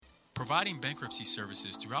Providing bankruptcy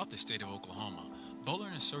services throughout the state of Oklahoma, Bowler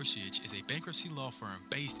 & Associates is a bankruptcy law firm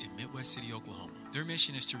based in Midwest City, Oklahoma. Their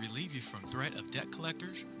mission is to relieve you from threat of debt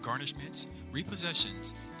collectors, garnishments,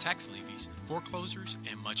 repossessions, tax levies, foreclosures,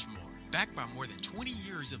 and much more. Backed by more than 20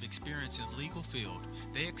 years of experience in the legal field,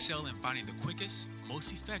 they excel in finding the quickest,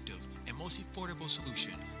 most effective, and most affordable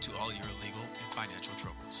solution to all your legal and financial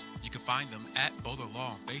troubles. You can find them at Bowler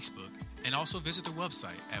Law on Facebook and also visit their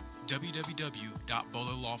website at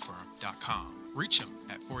www.bowlerlawfirm.com. Reach them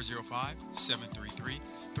at 405-733-3000.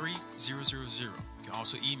 You can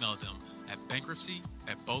also email them at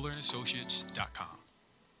bankruptcy@bowlerassociates.com.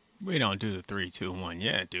 We don't do the 3, 2, 1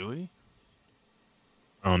 yet, do we?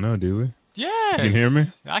 I don't know, do we? Yes. You can hear me?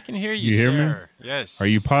 I can hear you, You hear sir. me? Yes. Are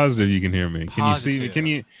you positive you can hear me? Can you see me?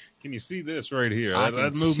 Positive. Can you see this right here? I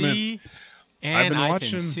that can movement. see, I've and been I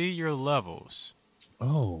watching. can see your levels.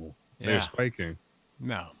 Oh, they're Yeah. spiking.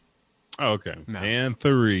 No. Oh, okay. No. And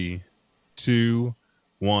 3, 2,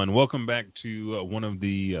 1. Welcome back to one of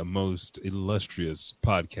the most illustrious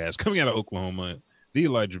podcasts coming out of Oklahoma, the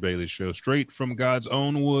Elijah Bailey Show, straight from God's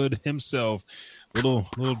own wood himself. Little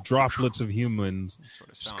droplets of humans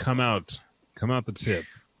just come out the tip.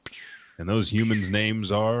 And those humans'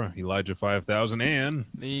 names are Elijah 5000 and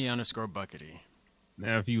The _Buckety.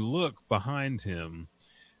 Now, if you look behind him,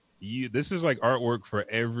 this is like artwork for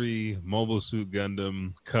every Mobile Suit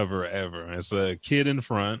Gundam cover ever. It's a kid in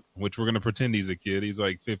front, which we're going to pretend he's a kid. He's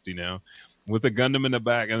like 50 now, with a Gundam in the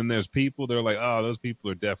back. And then there's people. They're like, oh, those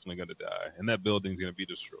people are definitely going to die. And that building's going to be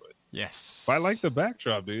destroyed. Yes. But I like the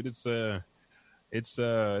backdrop, dude. It's nice.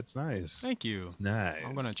 Thank you. It's nice.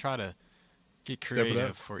 I'm going to try to get Step it creative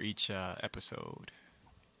up. for each episode.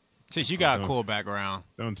 Since you got a cool background.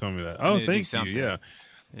 Don't tell me that. I Oh, need to do thank you. something. Yeah.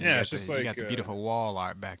 Yeah, it's just you like got the beautiful wall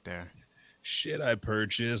art back there. shit I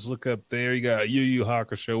purchased. Look up there. You got Yu Yu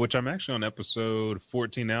Hakusho, which I'm actually on episode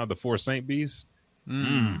 14 now, the 4 Saint Beasts.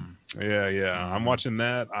 Yeah. I'm watching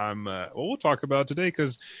that. We'll talk about it today,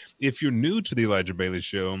 because if you're new to the Elijah Bailey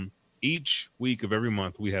Show, each week of every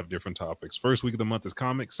month we have different topics. First week of the month is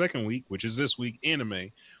comics. Second week, which is this week, anime.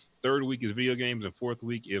 Third week is video games, and fourth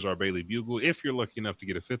week is our Bailey Bugle. If you're lucky enough to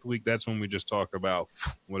get a fifth week, that's when we just talk about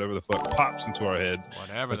whatever the fuck pops into our heads.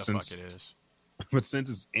 Whatever the fuck it is. But since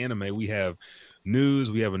it's anime, we have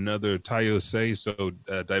news. We have another Tayose, so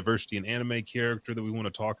diversity in anime character that we want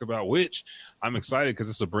to talk about, which I'm excited because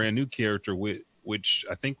it's a brand new character, which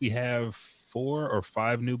I think we have 4 or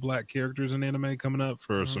 5 new black characters in anime coming up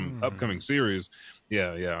for some upcoming series.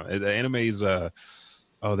 Yeah. Anime's, they're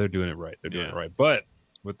doing it right. They're doing it right. But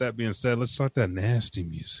with that being said, let's start that nasty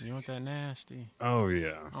music. You want that nasty? Oh,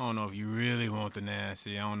 yeah. I don't know if you really want the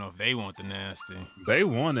nasty. I don't know if they want the nasty. They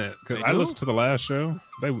want it. Because I listened to the last show.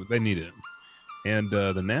 They need it. And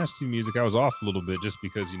the nasty music, I was off a little bit just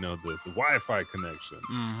because, the Wi-Fi connection.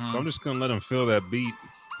 So I'm just going to let them feel that beat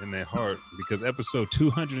in their heart, because episode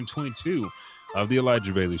 222 of the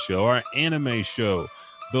Elijah Bailey Show, our anime show,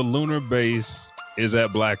 the Lunar Base, is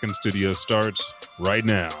at Blacken Studios, starts right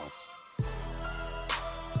now.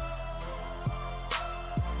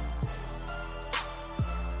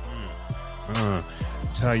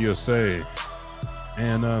 Tayose,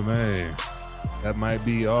 anime, that might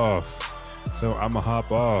be off, so I'ma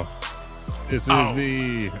hop off. This is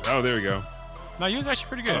there we go. No, you was actually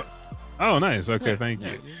pretty good. Oh, nice. Okay, thank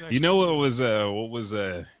you. You know what was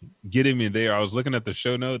getting me there? I was looking at the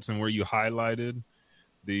show notes and where you highlighted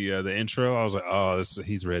the intro. I was like, oh,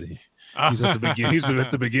 he's ready. He's at the beginning. He's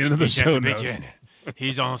at the beginning of the show notes.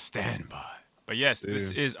 He's on standby. But yes,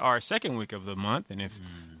 this is our second week of the month, and if.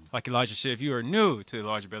 Like Elijah said, if you are new to the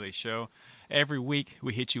Elijah Bailey Show, every week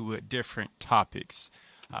we hit you with different topics.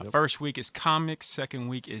 First week is comics. Second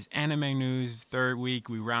week is anime news. Third week,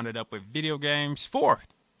 we round it up with video games. Fourth,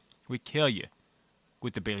 we kill you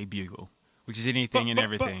with the Bailey Bugle, which is anything and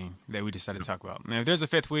everything that we decided to talk about. Now, if there's a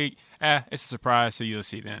fifth week, it's a surprise, so you'll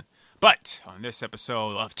see then. But on this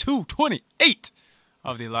episode of 228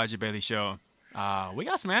 of the Elijah Bailey Show, we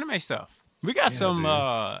got some anime stuff. We got some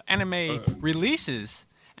anime releases.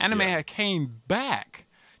 Anime had came back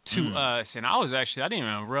to us, and I didn't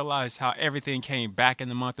even realize how everything came back in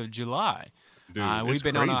the month of July. Dude, we've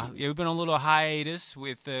been on a little hiatus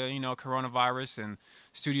with coronavirus and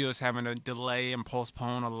studios having to delay and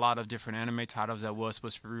postpone a lot of different anime titles that was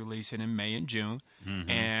supposed to be releasing in May and June.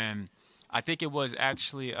 And I think it was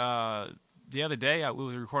actually the other day we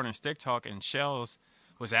were recording Stick Talk, and Shells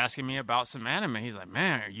was asking me about some anime. He's like,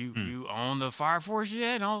 man, you own the Fire Force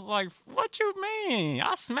yet? And I was like, what you mean?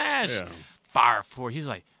 I smashed Fire Force. He's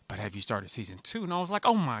like, but have you started season 2? And I was like,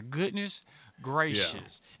 oh my goodness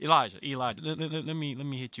gracious. Elijah, let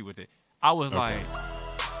me hit you with it. I was like,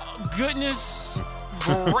 goodness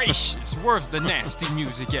gracious. Where's the nasty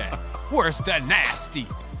music at? Where's the nasty?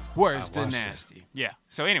 Where's the nasty? Yeah.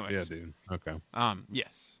 So anyways. Yeah, dude. Okay.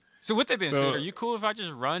 Yes. So with that being said, are you cool if I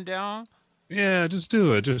just run down? Yeah, just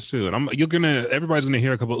do it. Just do it. Everybody's gonna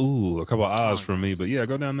hear a couple ahs from me, but yeah,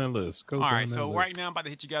 go down that list. All right. So right now I'm about to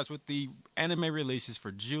hit you guys with the anime releases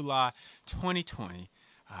for July 2020.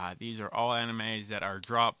 These are all animes that are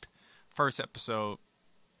dropped first episode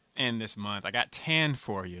in this month. I got 10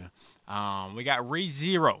 for you. We got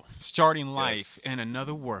ReZero, Starting Life in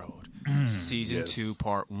Another World, Season 2,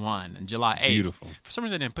 Part 1, on July 8th. Beautiful. For some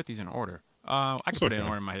reason, I didn't put these in order. I can put it in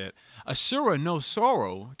order in my head. Asura no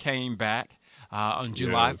Sorrow came back on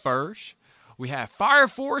July 1st. We have Fire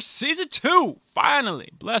Force Season 2, finally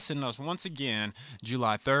blessing us once again,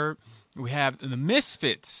 July 3rd. We have The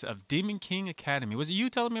Misfits of Demon King Academy. Was it you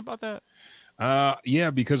telling me about that? Yeah,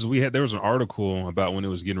 because there was an article about when it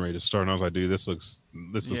was getting ready to start, and I was like, dude, this looks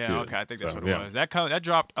good. Yeah, okay, I think that's what it was. That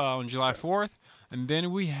dropped on July 4th, and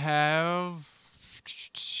then we have,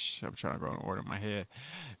 I'm trying to go in order in my head,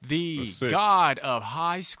 The God of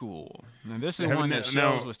High School. And this is one that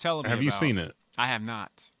Shells was telling me about. Have you seen it? I have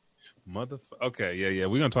not. Okay, yeah.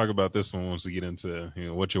 We're gonna talk about this one once we get into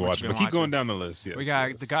what you're watching. But keep going down the list. Yes, we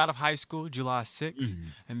got The God of High School, July 6th,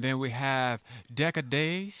 and then we have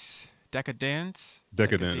Decadence, July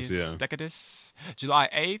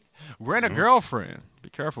 8th. Rent a Girlfriend. Be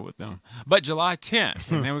careful with them. But July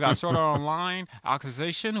 10th. And then we got Sword Art Online,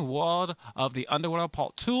 Accusation, World of the Underworld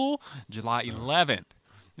Part 2, July 11th.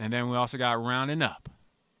 And then we also got Rounding Up.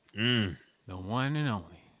 The one and only.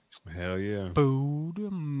 Hell yeah. Food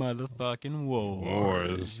motherfucking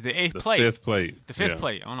Wars. The eighth plate. Fifth plate. The fifth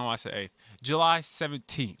plate. I don't know why I said eighth. July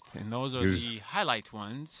 17th. And those are the highlight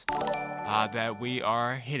ones that we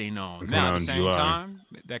are hitting on. Now, at the same time,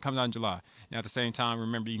 that comes out in July. Now, at the same time,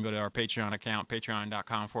 remember, you can go to our Patreon account,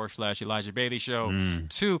 patreon.com/Elijah Bailey Show,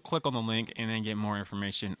 to click on the link and then get more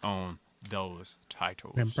information on those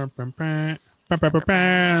titles.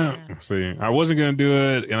 See, I wasn't gonna do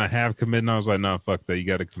it, and I have committed. And I was like, "No, fuck that. You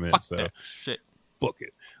got to commit." Fuck that shit. Book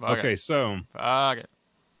it. Okay, so fuck it.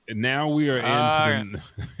 Now we are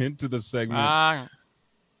into the segment.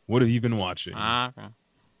 What have you been watching?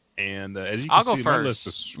 And as you can see, my list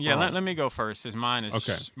is strong. Yeah, let me go first. Because mine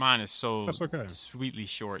is so sweetly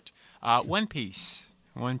short. One Piece.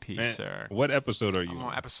 One Piece, sir. What episode are you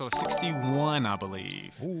on? Episode 61, I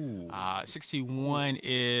believe. 61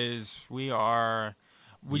 is we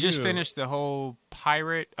just finished the whole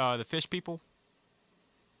pirate, the fish people.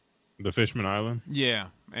 The Fishman Island? Yeah.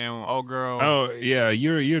 And old girl. Oh, yeah.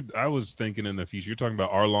 I was thinking in the future. You're talking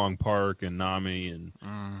about Arlong Park and Nami and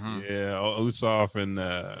Usopp and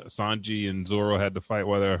Sanji and Zoro had to fight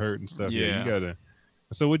while they were hurt and stuff. Yeah, you gotta.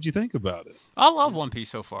 So what'd you think about it? I love One Piece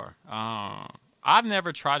so far. I've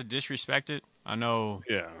never tried to disrespect it. I know.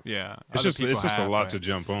 Yeah. It's just a lot to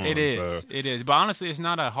jump on. It is. But honestly, it's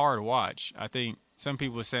not a hard watch. I think some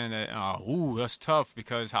people are saying that, that's tough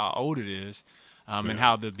because how old it is, and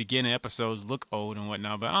how the beginning episodes look old and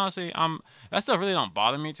whatnot. But honestly, that stuff really don't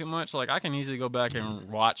bother me too much. Like I can easily go back and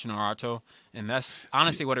watch Naruto, and that's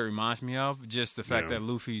honestly what it reminds me of. Just the fact that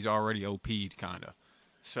Luffy's already OP'd, kind of.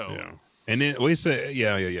 So. Yeah. And then we say,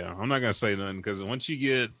 I'm not gonna say nothing because once you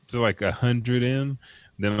get to like 100 in,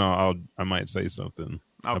 then I might say something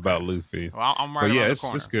about Luffy. Well, I'm right around the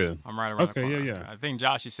corner. It's good. I'm right around the corner. Yeah. I think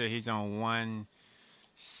Josh, you said he's on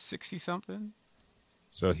 160 something.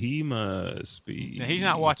 So he must be. Now, he's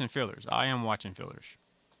not watching fillers. I am watching fillers.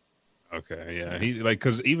 Okay, yeah. He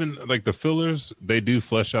because even like the fillers, they do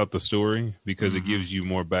flesh out the story because it gives you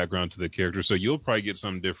more background to the character. So you'll probably get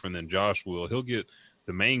something different than Josh will. He'll get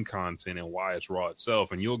the main content and why it's raw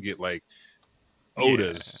itself, and you'll get like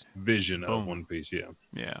Oda's vision of One Piece. Yeah.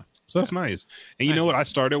 So that's nice. And you know what? I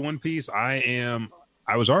started One Piece. I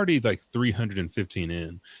was already like 315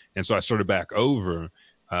 in, and so I started back over,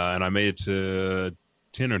 and I made it to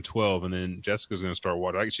 10 or 12, and then Jessica's going to start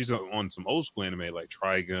watching. She's on some old school anime like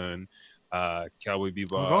Trigun, Cowboy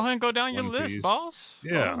Bebop. Well, go ahead and go down your list, boss.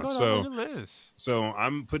 Yeah, so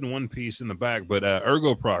I'm putting One Piece in the back, but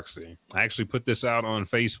Ergo Proxy. I actually put this out on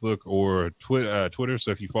Facebook or Twitter.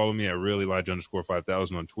 So if you follow me at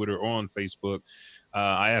 @Elijah_5000 on Twitter or on Facebook,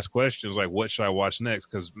 I ask questions like, "What should I watch next?"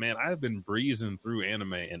 Because man, I've been breezing through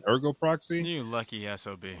anime, and Ergo Proxy. You lucky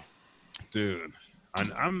SOB, dude.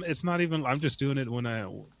 It's not even. I'm just doing it when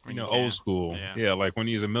old school. Yeah, like when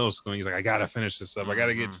he's in middle school, he's like, I gotta finish this up. I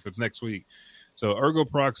gotta get for next week. So Ergo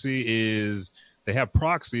Proxy they have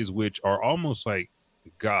proxies which are almost like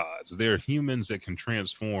gods. They're humans that can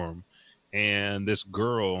transform. And this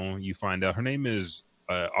girl, you find out her name is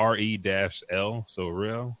RE-L, so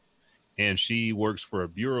Real, and she works for a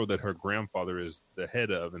bureau that her grandfather is the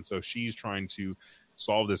head of. And so she's trying to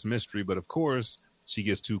solve this mystery. But of course, she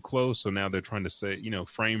gets too close. So now they're trying to say,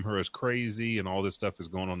 frame her as crazy, and all this stuff is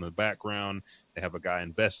going on in the background. They have a guy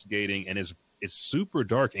investigating, and it's super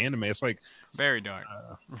dark anime. It's like very dark,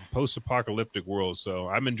 post-apocalyptic world. So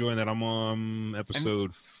I'm enjoying that. I'm on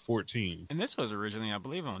episode 14. And this was originally, I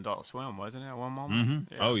believe, on Adult Swim, wasn't it, at one moment?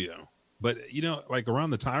 Mm-hmm. Yeah. Oh, yeah. But, like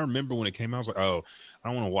around the time, I remember when it came out, I was like, oh, I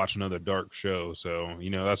don't want to watch another dark show. So,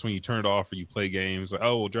 that's when you turn it off or you play games. Like,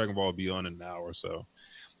 oh, well, Dragon Ball will be on in an hour or so.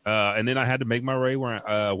 And then I had to make my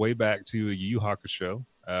way back to Yu Yu Hakusho,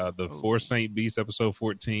 the Four Saint Beasts episode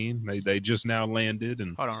 14. They just now landed.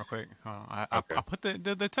 And hold on real quick. Hold on. I put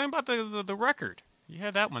the thing about the record. You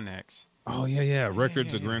had that one next. Oh, yeah.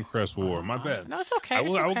 Records of Grand Crest War. My bad. No, it's okay. I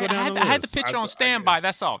will go down I had the picture on standby.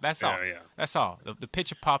 That's all. Yeah. That's all. The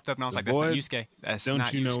picture popped up, and I was like, that's not Yusuke. That's don't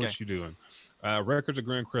not you know Yusuke. what you're doing? Records of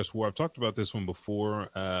Grand Crest War. I've talked about this one before.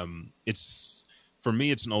 For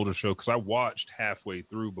me, it's an older show because I watched halfway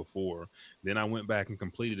through before. Then I went back and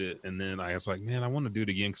completed it. And then I was like, man, I want to do it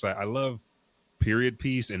again because I love period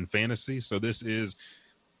piece and fantasy. So they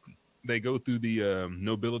go through the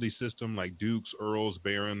nobility system like dukes, earls,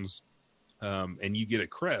 barons, and you get a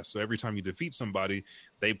crest. So every time you defeat somebody,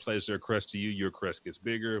 they pledge their crest to you. Your crest gets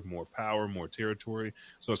bigger, more power, more territory.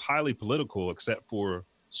 So it's highly political except for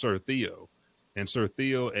Sir Theo. And Sir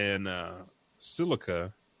Theo and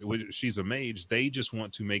Silica, she's a mage, they just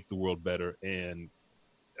want to make the world better and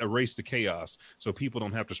erase the chaos so people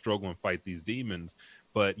don't have to struggle and fight these demons.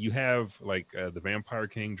 But you have like the Vampire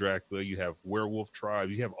King Dracula, you have werewolf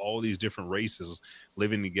tribes, you have all these different races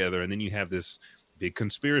living together, and then you have this big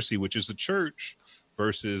conspiracy, which is the church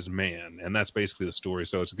versus man, and that's basically the story.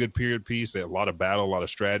 So it's a good period piece, a lot of battle, a lot of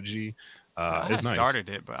strategy. I nice. started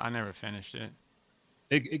it, but I never finished it.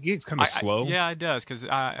 It gets kind of slow. Yeah, it does. Because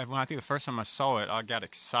when I think the first time I saw it, I got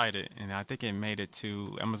excited, and I think it made it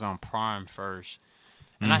to Amazon Prime first.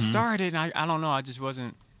 And I started it, and I don't know, I just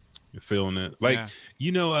wasn't. You're feeling it. Like,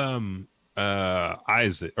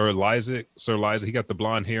 Isaac, or Lysick, Sir Lysick, he got the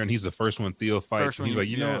blonde hair, and he's the first one Theo fights. And he's like,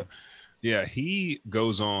 you know what? Yeah, he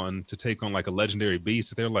goes on to take on like a legendary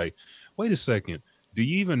beast. They're like, wait a second. Do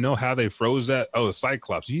you even know how they froze that? Oh, the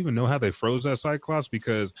Cyclops. Do you even know how they froze that Cyclops?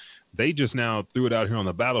 Because they just now threw it out here on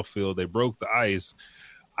the battlefield. They broke the ice.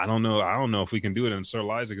 I don't know if we can do it. And Sir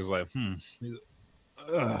Lysick is like,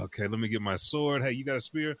 okay, let me get my sword. Hey, you got a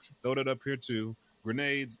spear? Throw that up here too.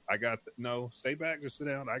 Grenades. No, stay back. Just sit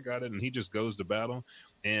down. I got it. And he just goes to battle.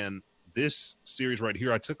 And this series right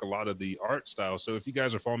here, I took a lot of the art style. So if you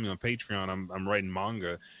guys are following me on Patreon, I'm writing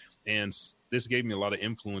manga. And this gave me a lot of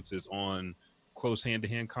influences on close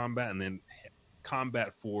hand-to-hand combat and then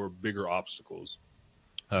combat for bigger obstacles.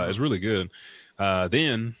 It's really good.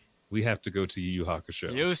 Then we have to go to Yu Yu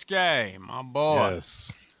Hakusho. Yusuke, my boy.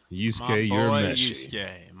 Yes. Yusuke, you're Meshi.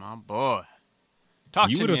 Yusuke, my boy.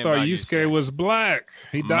 You would have thought Yusuke was black.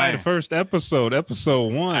 He died the first episode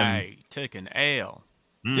 1. Hey, took an L.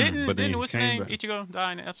 Didn't what's his name? Ichigo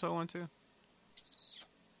die in episode 1 too?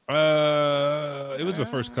 It was the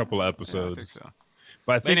first couple of episodes. Yeah, I think so.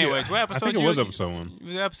 But anyways, what episode? I think it was episode 1.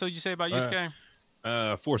 What episode you say about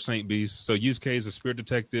Yusuke? Four Saint Beasts. So Yusuke is a spirit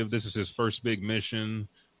detective. This is his first big mission.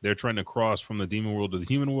 They're trying to cross from the demon world to the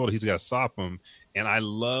human world. He's got to stop them. And I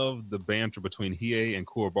love the banter between Hiei and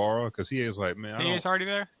Kuwabara because Hiei is like, man, Hiei's already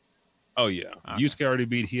there? Oh, yeah. Okay. Yusuke already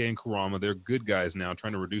beat Hiei and Kurama. They're good guys now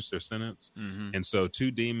trying to reduce their sentence. Mm-hmm. And so 2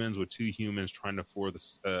 demons with 2 humans trying to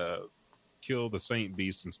kill the Saint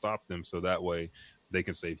Beast and stop them so that way they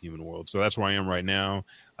can save human world. So that's where I am right now.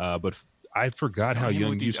 But I forgot how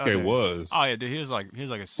young Yusuke was. Oh, yeah. Dude, he was like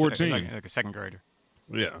a 14. Like a second grader.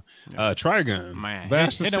 Yeah. Trigun. Man,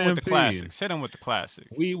 hit him with the classics. Hit him with the classics.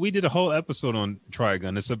 We did a whole episode on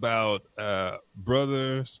Trigun. It's about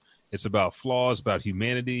brothers. It's about flaws, about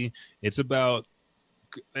humanity. It's about,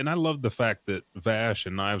 and I love the fact that Vash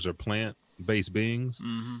and Knives are plant-based beings,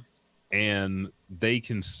 and they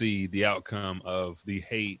can see the outcome of the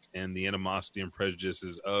hate and the animosity and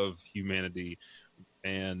prejudices of humanity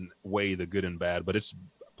and weigh the good and bad. But it's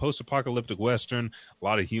post-apocalyptic Western, a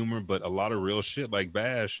lot of humor, but a lot of real shit like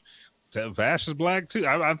Vash. Vash is black too.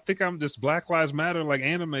 I think I'm just Black Lives Matter like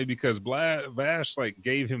anime because Vash like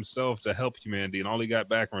gave himself to help humanity, and all he got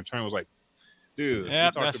back in return was like, dude, we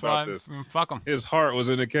talked about this. Fuck him. His heart was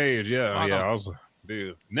in a cage. Yeah, fuck I was,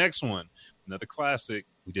 dude. Next one, another classic.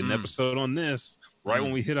 We did an episode on this right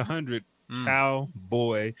when we hit 100.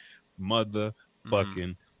 Cowboy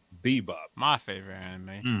motherfucking Bebop. My favorite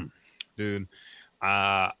anime, dude.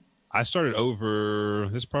 I started over.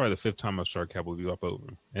 This is probably the 5th time I've started Cowboy Bebop over,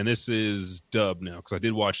 and this is dub now because I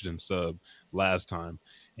did watch it in sub last time.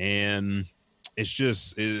 And it's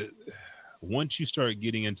just once you start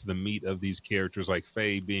getting into the meat of these characters, like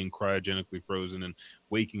Faye being cryogenically frozen and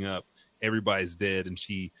waking up, everybody's dead, and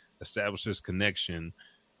she establishes connection,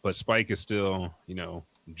 but Spike is still,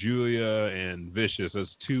 Julia and Vicious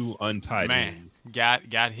as two untied ends.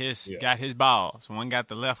 Got his balls. One got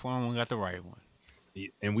the left one got the right one.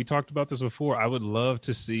 And we talked about this before. I would love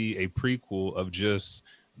to see a prequel of just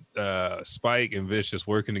Spike and Vicious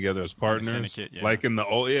working together as partners, like in the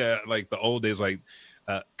old days, like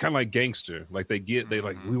kind of like Gangster. Like they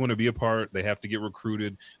like, we want to be a part. They have to get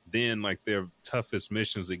recruited. Then like their toughest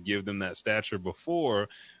missions that give them that stature before,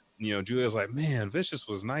 Julia's like, man, Vicious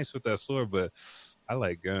was nice with that sword, but I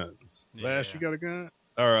like guns. Flash, you got a gun?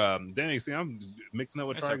 Or Danny, see, I'm mixing up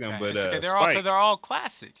with Trigun, but they're all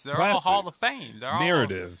classics. They're all Hall of Fame. They're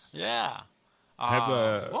narratives. Let's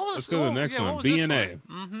go to the next one. BNA.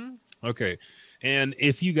 Okay. And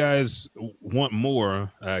if you guys want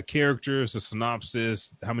more characters, a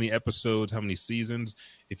synopsis, how many episodes, how many seasons,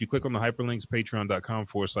 if you click on the hyperlinks,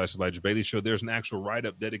 patreon.com/Elijah Bailey Show, there's an actual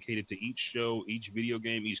write-up dedicated to each show, each video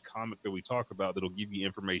game, each comic that we talk about that'll give you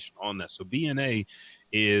information on that. So BNA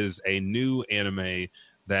is a new anime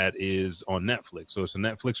that is on Netflix. So it's a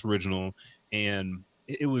Netflix original, and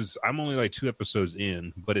I'm only like 2 episodes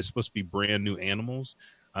in, but it's supposed to be brand new animals.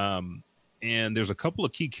 And there's a couple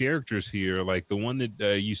of key characters here, like the one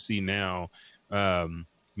that you see now,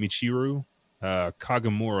 Michiru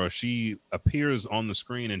Kagemura. She appears on the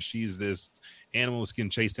screen, and she's this animal that's getting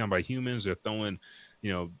chased down by humans. They're throwing,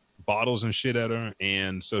 bottles and shit at her,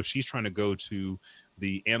 and so she's trying to go to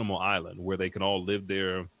the animal island where they can all live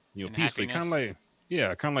there, peacefully, kind of like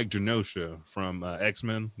Genosha from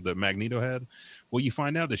X-Men that Magneto had. Well, you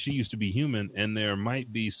find out that she used to be human, and there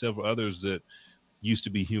might be several others that used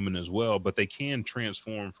to be human as well, but they can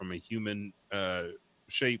transform from a human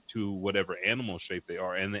shape to whatever animal shape they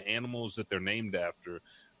are. And the animals that they're named after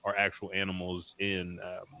are actual animals in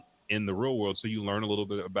the real world. So you learn a little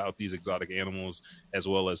bit about these exotic animals, as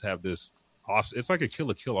well as have this awesome, it's like a Kill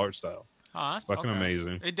la Kill art style. It's fucking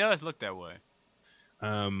amazing. It does look that way.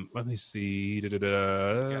 Let me see. How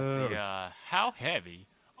heavy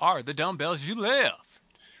are the dumbbells you lift?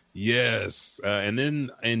 Yes. And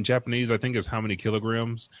then in Japanese, I think it's how many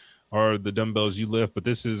kilograms are the dumbbells you lift. But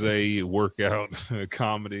this is a workout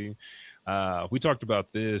comedy. We talked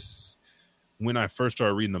about this when I first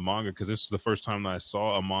started reading the manga, because this is the first time that I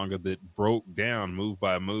saw a manga that broke down move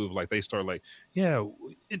by move. Like they start like, yeah,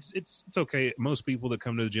 it's okay. Most people that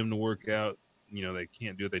come to the gym to work out, they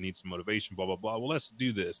can't do it. They need some motivation, blah, blah, blah. Well, let's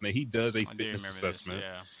do this. Now he does a fitness assessment.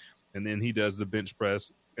 And then he does the bench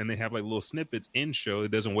press. And they have like little snippets in show.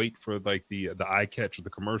 It doesn't wait for like the eye catch of the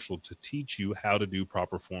commercial to teach you how to do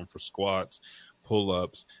proper form for squats,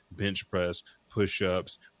 pull-ups, bench press,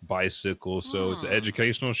 push-ups, bicycles. So it's an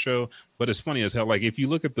educational show, but it's funny as hell. Like if you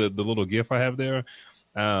look at the little GIF I have there,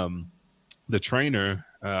 the trainer,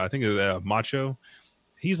 I think it's Macho,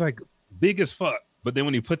 he's like big as fuck. But then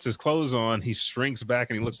when he puts his clothes on, he shrinks back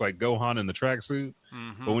and he looks like Gohan in the tracksuit.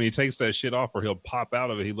 But when he takes that shit off, or he'll pop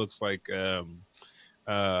out of it, he looks like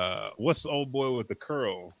what's the old boy with the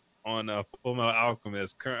curl on Full Metal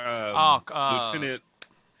Alchemist? Lieutenant.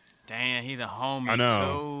 Damn, he the homie. I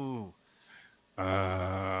know. Too.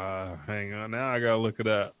 Hang on, now I gotta look it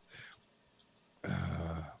up.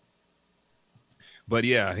 But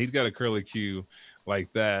yeah, he's got a curly Q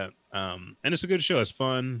like that, and it's a good show. It's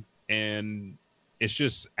fun, and it's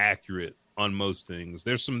just accurate on most things.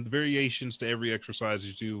 There's some variations to every exercise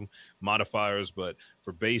you do, modifiers, but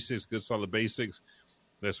for basics, good solid basics,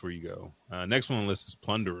 that's where you go. Next one on the list is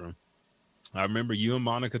Plunderer. I remember you and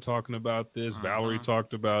Monica talking about this. Valerie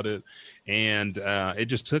talked about it. And it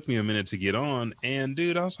just took me a minute to get on. And,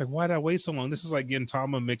 dude, I was like, why did I wait so long? This is like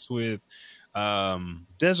Gintama mixed with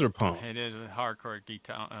Desert Punk. It is a hardcore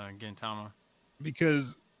Gintama.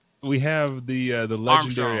 Because we have the legendary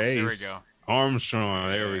Armstrong. ace. There we go.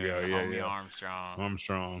 Armstrong, there we go. Yeah.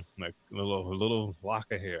 Armstrong, like a little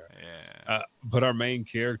lock of hair. Yeah. But our main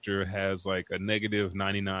character has like a negative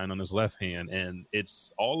 99 on his left hand, and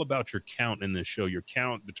it's all about your count in this show. Your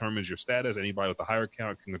count determines your status. Anybody with a higher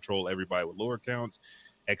count can control everybody with lower counts,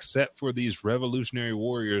 except for these revolutionary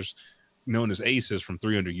warriors known as aces from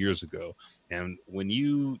 300 years ago. And when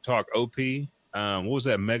you talk OP, what was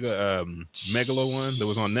that Megalo one that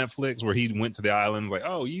was on Netflix where he went to the island like,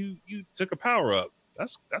 oh, you took a power up.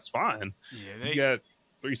 That's fine. Yeah, you got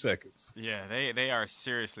 3 seconds. Yeah, they are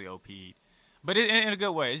seriously OP'd. But in a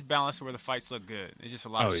good way. It's balanced where the fights look good. It's just a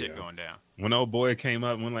lot of shit going down. When old boy came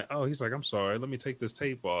up and went like, oh, he's like, I'm sorry, let me take this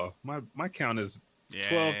tape off. My count is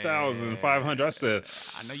 12,500. I said,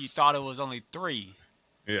 I know you thought it was only 3.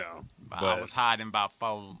 Yeah, I was hiding about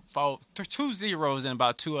two zeros and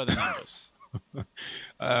about two other numbers.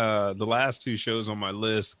 The last two shows on my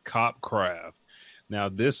list, Cop Craft. Now,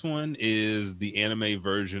 this one is the anime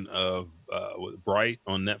version of Bright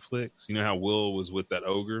on Netflix. You know how Will was with that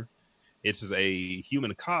ogre? It's a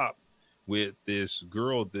human cop with this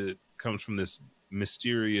girl that comes from this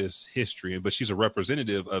mysterious history, but she's a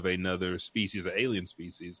representative of another species, an alien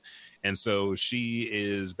species. And so she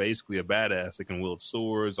is basically a badass that can wield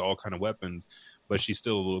swords, all kind of weapons, but she's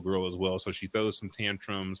still a little girl as well. So she throws some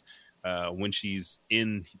tantrums when she's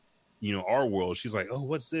in, our world. She's like, oh,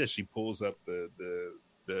 what's this? She pulls up the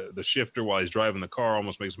shifter while he's driving the car,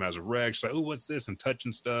 almost makes him have a wreck. She's like, oh, what's this? And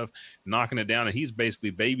touching stuff, knocking it down. And he's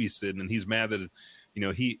basically babysitting, and he's mad that,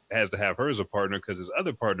 he has to have her as a partner because his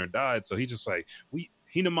other partner died. So he's just like,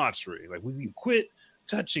 Hinamatsuri, like, we quit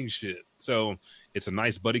touching shit. So it's a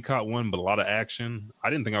nice buddy cop one, but a lot of action. I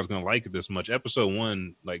didn't think I was going to like it this much. Episode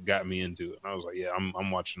 1, got me into it. And I was like, yeah,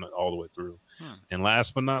 I'm watching it all the way through. And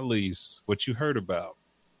last but not least, what you heard about,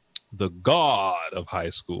 the god of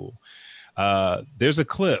high school. There's a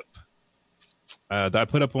clip that I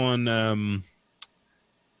put up on.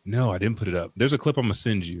 No, I didn't put it up. There's a clip I'm gonna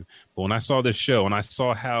send you. But when I saw this show and I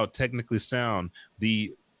saw how technically sound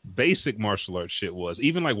the basic martial arts shit was,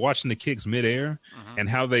 even like watching the kicks midair and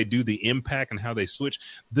how they do the impact and how they switch.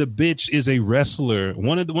 The bitch is a wrestler.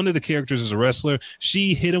 One of the characters is a wrestler.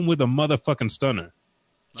 She hit him with a motherfucking stunner,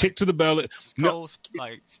 kick to the belly,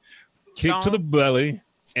 kick to the belly.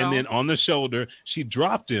 And then on the shoulder, she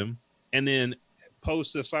dropped him and then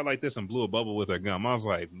posted a side like this and blew a bubble with her gum. I was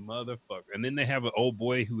like, motherfucker. And then they have an old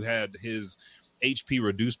boy who had his HP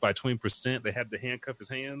reduced by 20%. They had to handcuff his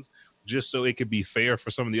hands just so it could be fair for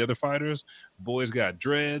some of the other fighters. Boy's got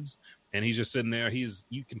dreads, and he's just sitting there.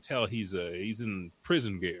 You can tell he's in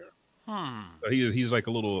prison gear. He's like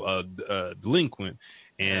a little delinquent,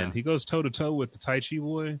 and he goes toe to toe with the Tai Chi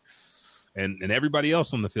boy and everybody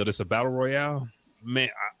else on the field. It's a battle royale. Man,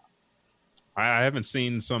 I haven't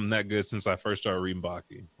seen something that good since I first started reading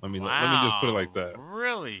Baki. Let me just put it like that.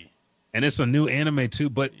 Really? And it's a new anime too.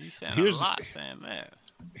 But you saying a lot saying that.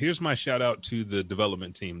 Here's my shout out to the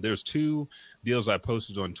development team. There's 2 deals I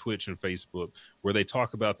posted on Twitch and Facebook where they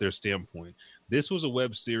talk about their standpoint. This was a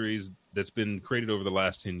web series that's been created over the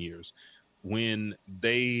last 10 years. When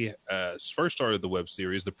they first started the web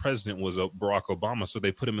series, the president was Barack Obama, so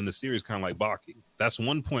they put him in the series kind of like Baki. That's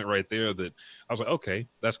one point right there that I was like, okay,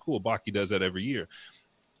 that's cool. Baki does that every year.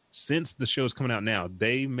 Since the show's coming out now,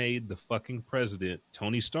 they made the fucking president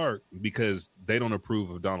Tony Stark because they don't approve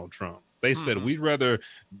of Donald Trump. They said, we'd rather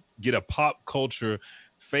get a pop culture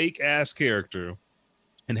fake ass character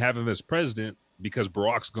and have him as president because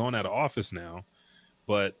Barack's gone out of office now.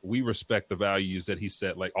 But we respect the values that he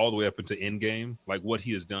set, like all the way up into Endgame, like what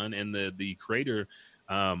he has done. And the creator,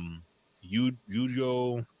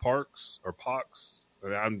 Yujo Parks,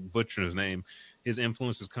 I'm butchering his name. His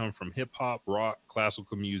influences come from hip hop, rock,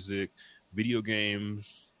 classical music, video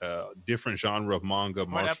games, different genre of manga,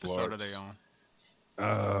 martial arts. What episode are they on?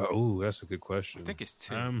 That's a good question. I think it's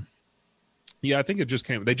 2. Yeah, I think it just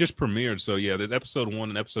came. They just premiered, so yeah. There's episode 1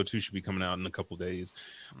 and episode 2 should be coming out in a couple days.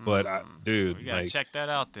 But dude, we gotta check that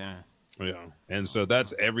out then. Yeah, and so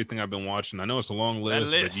that's everything I've been watching. I know it's a long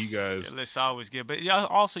list, but you guys, that list's always good. But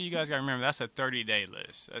also, you guys gotta remember that's a 30-day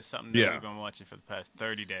list. That's something that we've been watching for the past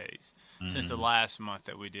 30 days since the last month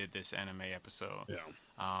that we did this anime episode. Yeah.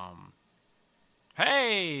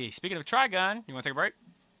 Hey, speaking of Trigun, you want to take a break?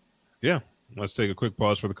 Yeah, let's take a quick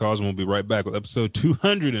pause for the cause, and we'll be right back with episode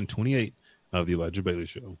 228. Of the Elijah Bailey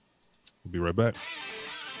Show. We'll be right back.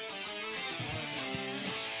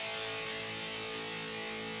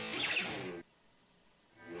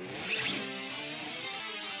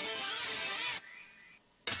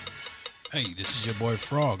 Hey, this is your boy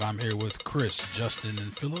Frog. I'm here with Chris, Justin,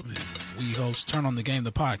 and Philip, and we host Turn on the Game,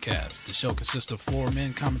 the podcast. The show consists of 4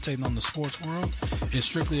 men commentating on the sports world. It's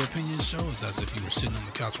strictly opinion show. It's as if you were sitting on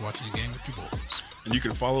the couch watching the game with your boys. And you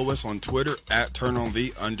can follow us on Twitter at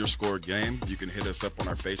 @TurnOnThe_game. You can hit us up on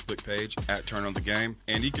our Facebook page at Turn on the Game.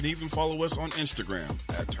 And you can even follow us on Instagram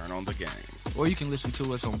at Turn on the Game. Or you can listen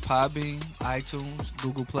to us on Podbean, iTunes,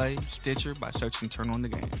 Google Play, Stitcher by searching Turn on the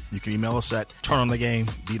Game. You can email us at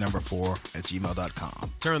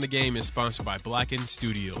turnonthegame4@gmail.com. Turn on the Game is sponsored by Blacken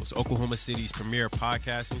Studios, Oklahoma City's premier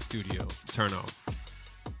podcasting studio. Turn on.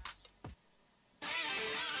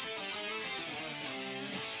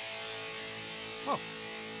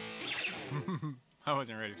 I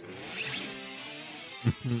wasn't ready for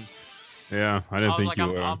this. Yeah, I didn't think you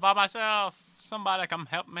were. I'm by myself. Somebody come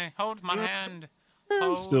help me. Hold my hand.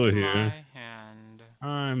 I'm still here. My hand.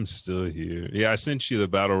 I'm still here. Yeah, I sent you the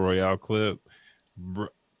Battle Royale clip.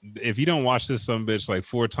 if you don't watch this some bitch like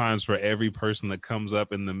 4 times for every person that comes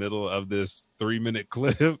up in the middle of this 3-minute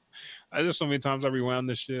clip, I just so many times I rewound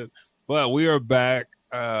this shit. But we are back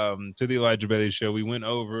to the Elijah Bailey Show. We went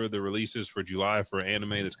over the releases for July for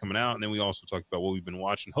anime that's coming out, and then we also talked about what we've been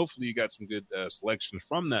watching. Hopefully you got some good selections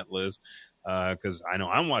from that list, because I know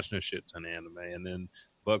I'm watching a shit ton of anime. And then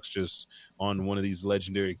Buck's just on one of these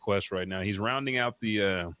legendary quests right now. He's rounding out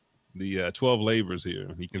the 12 labors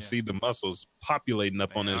here. You can see the muscles populating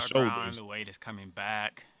up on his shoulders. The weight is coming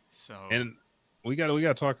back. So and we got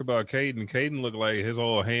to talk about Caden. Caden looked like his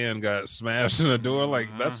whole hand got smashed in the door. Like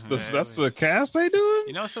that's the cast they doing.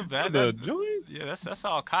 You know, so bad the joint. Yeah, that's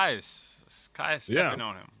all Caius. Caius stepping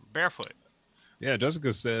on him barefoot. Yeah,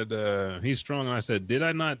 Jessica said he's strong, and I said, did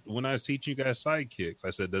I not when I was teaching you guys sidekicks? I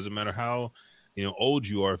said, doesn't matter how old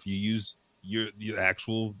you are, if you use your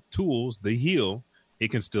actual tools, the heal, it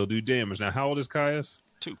can still do damage. Now, how old is Caius?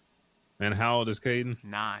 2. And how old is Caden?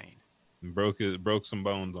 9. Broke some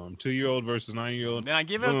bones on him. 2-year-old versus 9-year-old. Then I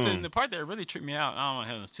give up the part that really tripped me out. I don't want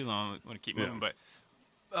to have this too long. I want to keep moving, but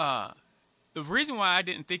the reason why I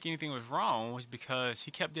didn't think anything was wrong was because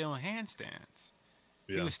he kept doing handstands.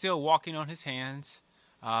 Yeah. He was still walking on his hands.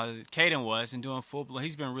 Caden was and doing full blown.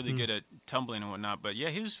 He's been really good at tumbling and whatnot, but yeah,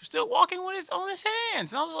 he was still walking on his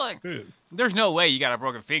hands. And I was like, "There's no way you got a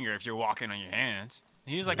broken finger if you're walking on your hands."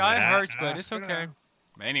 And he was like, "Oh, it hurts, but it's okay."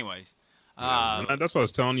 But anyways. That's what I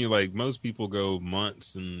was telling you. Like most people go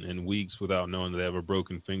months and weeks without knowing that they have a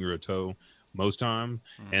broken finger or toe most time,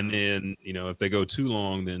 and then if they go too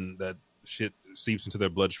long, then that shit seeps into their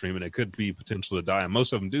bloodstream, and it could be potential to die. And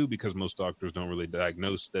most of them do because most doctors don't really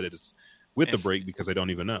diagnose that it's with the break because they don't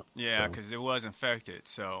even know. Yeah, because it was infected,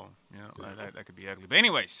 so that could be ugly. But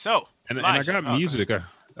anyways, so and I got music.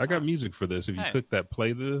 I got music for this. If you click that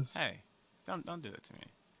play this, hey, don't do that to me.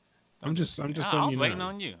 I'm just letting you know. I was waiting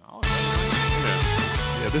on you.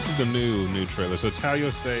 Yeah, this is the new trailer. So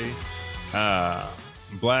Taiyosei,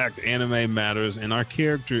 Black Anime Matters, and our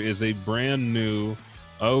character is a brand new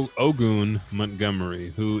Ogun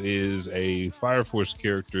Montgomery, who is a Fire Force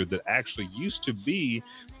character that actually used to be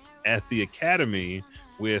at the Academy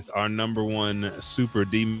with our number 1 super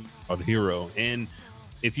demon hero. And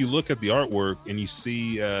if you look at the artwork and you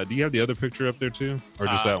see, do you have the other picture up there too, or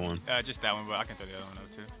just that one? Just that one, but I can throw the other one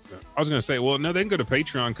up too. I was gonna say, well, no, they can go to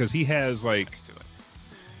Patreon because he has like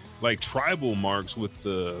tribal marks with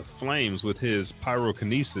the flames with his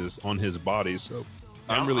pyrokinesis on his body. So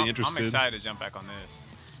I'm really interested. I'm excited to jump back on this.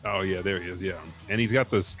 Oh yeah, there he is. Yeah, and he's got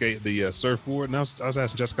the surfboard. And I was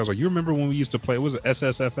asking Jessica, I was like, "You remember when we used to play? Was it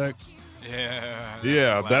SSFX?"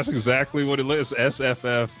 Yeah. That's exactly what it is.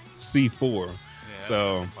 SFF C4. Yeah,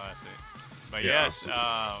 so classic. But yes,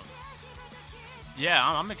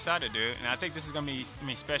 I'm excited, dude. And I think this is gonna be,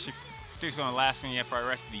 especially. I think it's gonna last me for the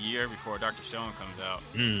rest of the year before Dr. Stone comes out.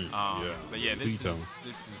 But yeah, this is.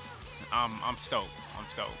 I'm stoked.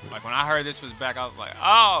 Like when I heard this was back, I was like,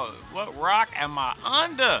 "Oh, what rock am I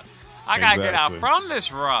under? I gotta get out from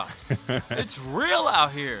this rock. It's real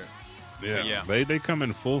out here." Yeah. They come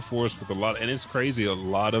in full force with a lot, and it's crazy. A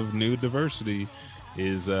lot of new diversity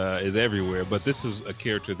is everywhere. But this is a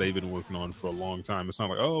character they've been working on for a long time. It's not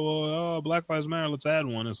like Black Lives Matter, let's add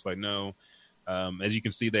one. It's like no. As you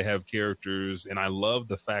can see, they have characters, and I love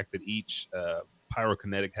the fact that each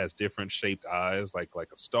pyrokinetic has different shaped eyes, like a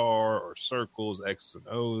star or circles, X's and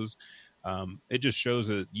O's. It just shows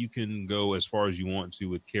that you can go as far as you want to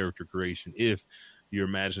with character creation if you're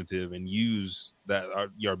imaginative and use that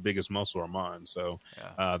our biggest muscle, our mind. So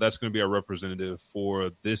that's going to be our representative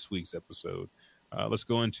for this week's episode. Let's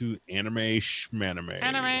go into anime shmanime.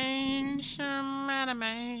 Anime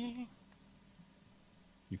shmanime.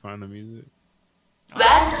 You find the music? I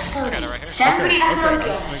got it right here. So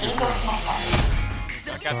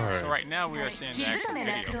right now we are seeing the actual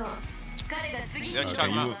video. Is that what you're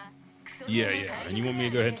talking about? Yeah. And you want me to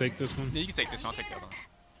go ahead and take this one? Yeah, you can take this one. I'll take the other one.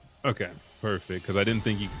 Okay, perfect. Because I didn't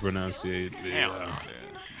think you could pronounce it.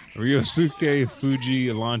 Ryosuke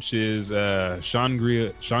Fuji launches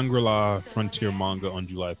Shangri-La Frontier manga on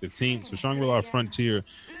July 15th. So Shangri-La Frontier,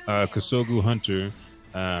 Kosogu Hunter,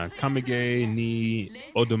 Kamige ni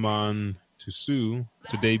Odaman Tsu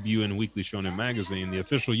to debut in Weekly Shonen Magazine. The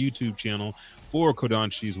official YouTube channel for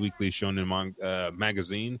Kodanshi's Weekly Shonen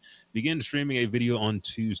Magazine began streaming a video on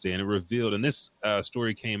Tuesday, and it revealed, and this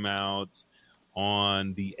story came out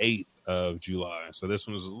on the 8th of July. So this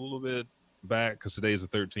one was a little bit back because today is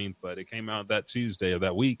the 13th, but it came out that Tuesday of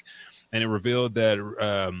that week, and it revealed that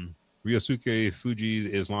Ryosuke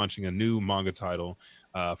Fuji is launching a new manga title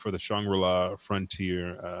for the Shangri-La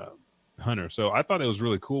Frontier Hunter. So I thought it was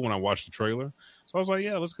really cool when I watched the trailer. So I was like,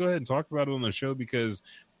 yeah, let's go ahead and talk about it on the show because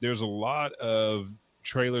there's a lot of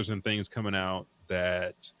trailers and things coming out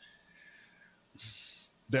that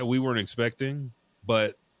we weren't expecting,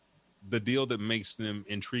 but the deal that makes them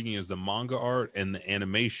intriguing is the manga art, and the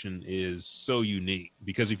animation is so unique.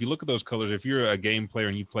 Because if you look at those colors, if you're a game player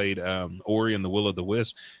and you played Ori and the Will of the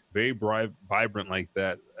Wisp, very bright, vibrant like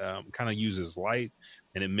that, kind of uses light,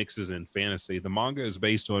 and it mixes in fantasy. The manga is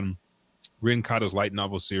based on Rin Kata's light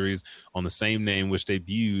novel series on the same name, which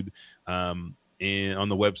debuted on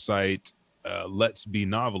the website Let's Be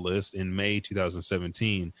Novelist in May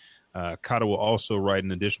 2017. Kata will also write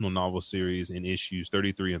an additional novel series in issues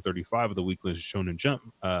 33 and 35 of the weekly Shonen Jump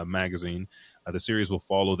magazine. The series will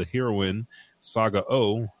follow the heroine, Saga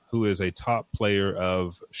O, who is a top player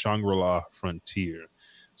of Shangri-La Frontier.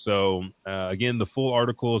 So, again, the full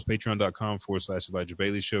article is patreon.com/Elijah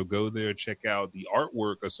Bailey Show. Go there, check out the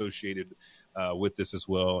artwork associated with this as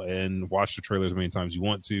well, and watch the trailer as many times you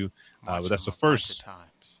want to. But that's the first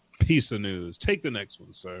piece of news. Take the next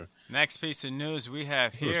one, sir. Next piece of news we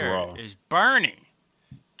have here is Bernie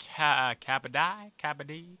Cabadoo.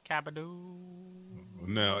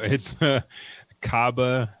 No, it's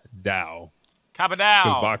Cabadoo. Cabadoo.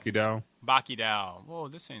 Because Bakidao. Bakidao. Whoa,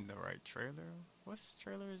 this ain't the right trailer. What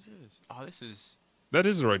trailer is this? Oh, that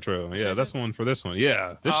is the right trailer. Yeah, that's the one for this one.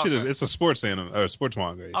 Yeah, this shit is. It's a sports anime or sports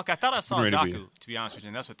manga. Okay, I thought I saw Daku. To be honest with you,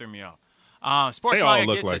 and that's what threw me off. Sports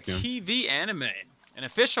manga gets a TV anime. An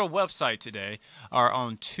official website today, or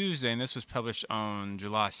on Tuesday, and this was published on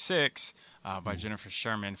July 6th by Jennifer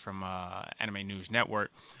Sherman from Anime News Network,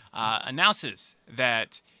 announces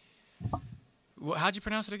that. How'd you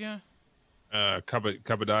pronounce it again?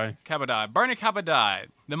 Kabadai. Kabadai. Bernie Kabadai.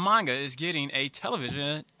 The manga is getting a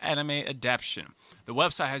television anime adaptation. The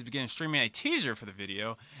website has begun streaming a teaser for the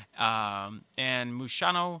video, and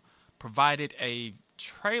Mushano provided a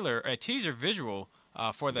teaser visual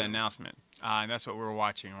for the announcement. And that's what we're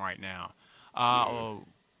watching right now.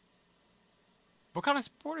 What kind of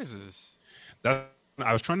sport is this?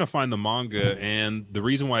 I was trying to find the manga, and the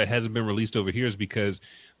reason why it hasn't been released over here is because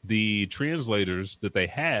the translators that they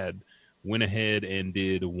had went ahead and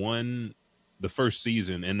did the first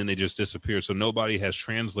season, and then they just disappeared. So nobody has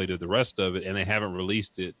translated the rest of it, and they haven't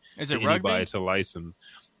released it to anybody to license.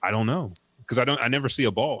 I don't know. Because I never see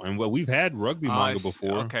a ball, and we've had rugby manga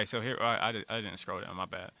before. Okay, so here I didn't scroll down. My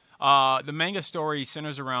bad. The manga story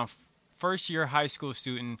centers around first-year high school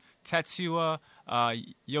student Tetsuya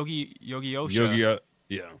Yogiyoshi,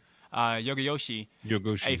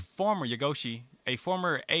 a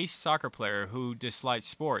former ace soccer player who dislikes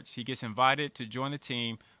sports. He gets invited to join the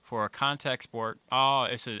team for a contact sport. Oh,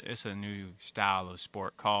 it's a new style of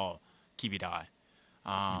sport called kibidai.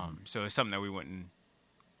 So it's something that we wouldn't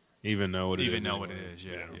even know what it is.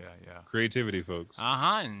 Yeah. Creativity, folks.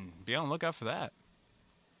 And be on the lookout for that.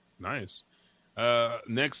 Nice.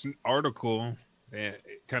 Next article, it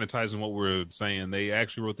kind of ties in what we're saying. They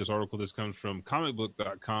actually wrote this article. This comes from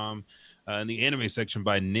comicbook.com in the anime section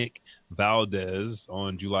by Nick Valdez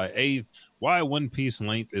on July 8th. Why One Piece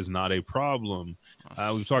length is not a problem.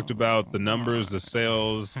 We've talked about the numbers, the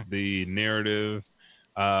sales, the narrative.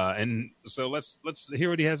 And so let's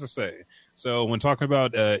hear what he has to say. So when talking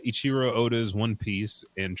about Ichiro Oda's One Piece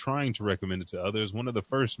and trying to recommend it to others, one of the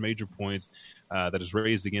first major points that is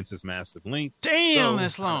raised against this massive length. Damn,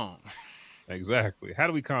 that's long. Exactly. How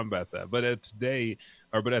do we combat that? But at the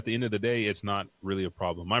end of the day, it's not really a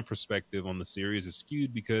problem. My perspective on the series is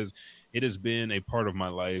skewed because it has been a part of my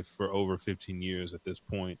life for over 15 years at this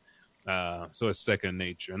point. So it's second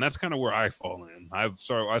nature, and that's kind of where I fall in. I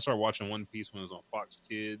started watching One Piece when it was on Fox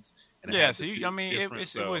Kids. And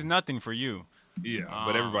it was nothing for you. Yeah,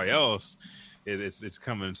 but everybody else, it's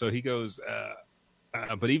coming. So he goes,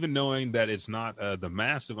 but even knowing that it's not the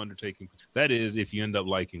massive undertaking, that is, if you end up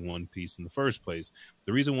liking One Piece in the first place.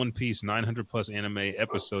 The reason One Piece 900 plus anime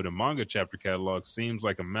episode and manga chapter catalog seems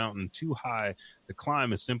like a mountain too high to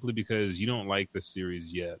climb is simply because you don't like the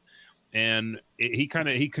series yet. And he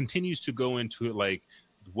continues to go into it like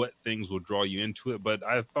what things will draw you into it. But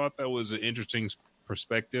I thought that was an interesting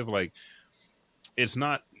perspective. Like, it's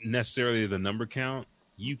not necessarily the number count.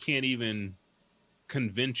 You can't even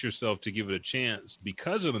convince yourself to give it a chance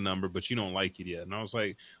because of the number, but you don't like it yet. And I was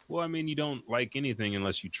like, well, I mean, you don't like anything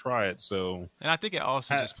unless you try it. So, and I think it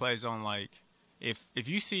also just plays on like, if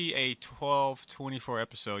you see a 12, 24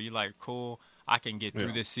 episode, you're like, cool, I can get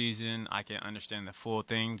through this season. I can understand the full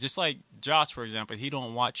thing. Just like Josh, for example, he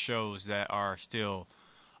don't watch shows that are still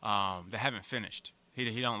that haven't finished.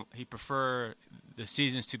 He prefer the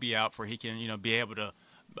seasons to be out for he can be able to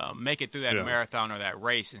make it through that marathon or that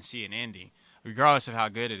race and see an ending, regardless of how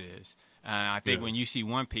good it is. I think when you see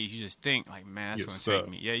One Piece, you just think like, man, that's going to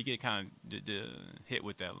take me. Yeah, you get kind of hit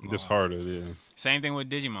with that. Disheartened, yeah. Same thing with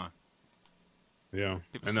Digimon. Yeah,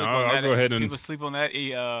 People and sleep I'll on that, go ahead and people sleep on that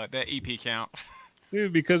that EP count.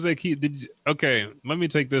 Dude, because they keep. Okay, let me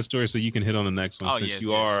take this story so you can hit on the next one since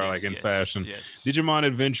you are like in fashion. Yes. Digimon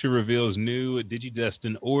Adventure reveals new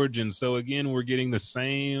Digidestin origin. So again, we're getting the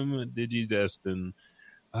same Digidestin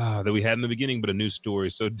that we had in the beginning, but a new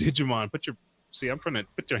story. So Digimon, I'm trying to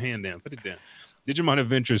put your hand down. Put it down. Digimon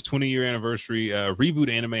Adventure's 20-year anniversary reboot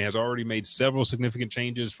anime has already made several significant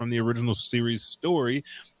changes from the original series story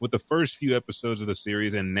with the first few episodes of the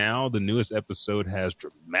series, and now the newest episode has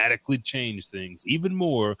dramatically changed things even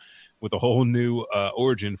more with a whole new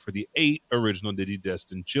origin for the 8 original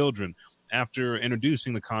Digidestin children. After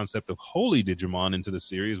introducing the concept of holy Digimon into the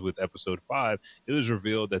series with episode 5, it was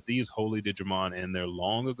revealed that these holy Digimon and their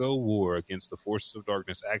long ago war against the forces of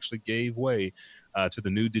darkness actually gave way to the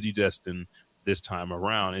new Digidestin this time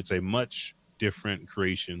around. It's a much different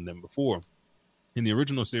creation than before. In the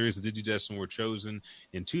original series, the Digidestin were chosen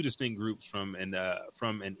in 2 distinct groups from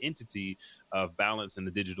an entity of balance in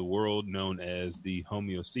the digital world known as the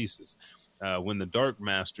homeostasis. When the Dark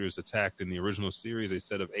Masters attacked in the original series, a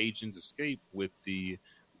set of agents escaped with the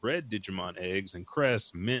bred Digimon eggs and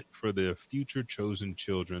crests meant for the future chosen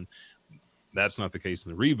children. That's not the case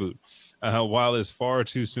in the reboot. While it's far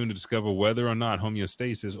too soon to discover whether or not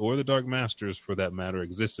homeostasis or the Dark Masters, for that matter,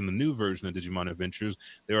 exist in the new version of Digimon Adventures,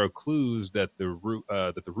 there are clues that the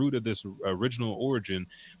root of this original origin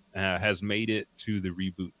has made it to the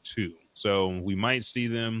reboot too. So we might see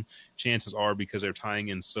them. Chances are because they're tying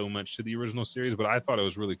in so much to the original series. But I thought it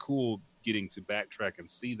was really cool getting to backtrack and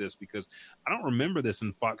see this because I don't remember this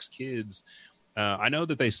in Fox Kids. I know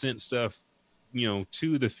that they sent stuff,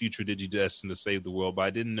 to the future Digidestin to save the world, but I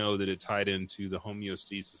didn't know that it tied into the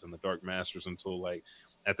homeostasis and the Dark Masters until like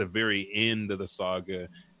at the very end of the saga,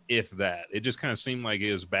 if that. It just kind of seemed like it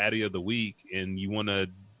was baddie of the week, and you want to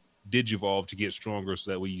digivolve to get stronger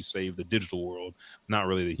so that way you save the digital world, not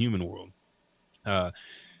really the human world.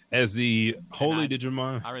 As the holy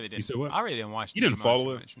Digimon, I really didn't. You said what? I really didn't watch. You didn't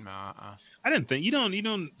follow it? No, I didn't think you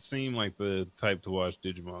don't seem like the type to watch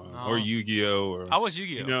Digimon or Yu-Gi-Oh. Or I was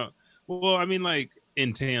Yu-Gi-Oh. Well, I mean, like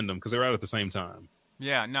in tandem because they were out at the same time.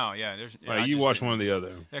 Yeah, no, yeah. There's like you watch one or the other.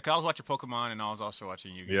 Yeah, because I was watching Pokemon and I was also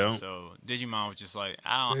watching Yu-Gi-Oh. Yeah. So Digimon was just like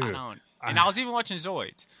I don't. And I was even watching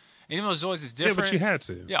Zoids. And even though Zoids is different. Yeah, but you had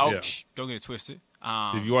to. Yeah. Don't get it twisted.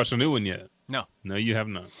 Have you watched the new one yet? No. No, you have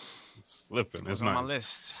not. Slipping. It's on nice. My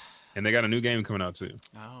list. And they got a new game coming out too.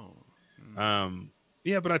 Oh.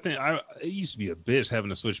 Yeah, but I think it used to be a bitch having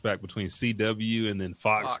to switch back between CW and then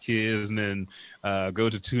Fox Kids and then go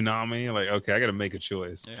to Toonami. Like, okay, I got to make a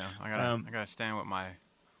choice. Yeah, I gotta stand with my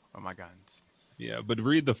guns. Yeah, but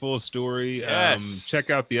read the full story. Yes. Check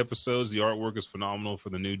out the episodes. The artwork is phenomenal for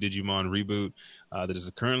the new Digimon reboot that is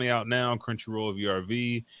currently out now. Crunchyroll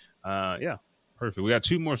VRV. Yeah, perfect. We got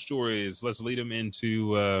 2 more stories. Let's lead them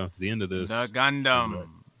into the end of this. The Gundam.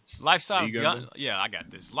 Life-size I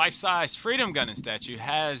got this. Life-size Freedom Gundam statue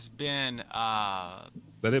has been. Is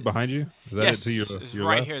that it behind you? Is that yes, it to your it's your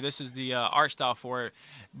right left? here. This is the art style for it.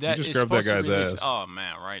 That you just is grabbed that supposed guy's to release, ass. Oh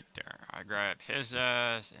man, right there. I grabbed his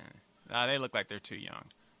ass. And, they look like they're too young.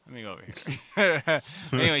 Let me go over here.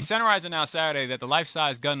 Anyway, Sunrise announced Saturday that the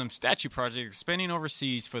life-size Gundam statue project is spinning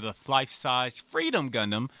overseas for the life-size Freedom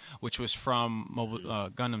Gundam, which was from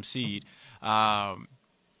Gundam Seed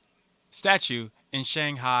statue in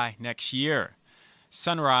Shanghai next year.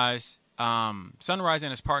 Sunrise and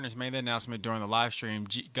its partners made the announcement during the live stream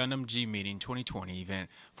Gundam G Meeting 2020 event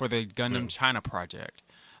for the Gundam China project.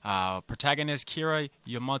 Protagonist Kira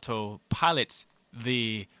Yamato pilots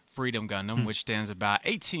the Freedom Gundam, which stands about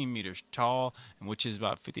 18 meters tall and which is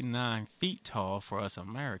about 59 feet tall for us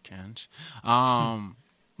Americans.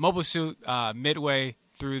 Mobile suit midway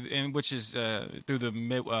through, which is through the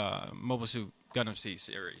Mobile Suit Gundam Seed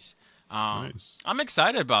series. Nice. I'm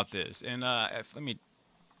excited about this, and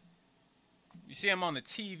you see him on the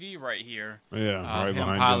TV right here. Yeah, right him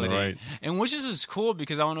behind piloting. you, right. And which is cool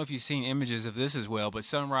because I don't know if you've seen images of this as well, but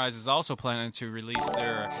Sunrise is also planning to release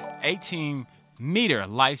their 18-meter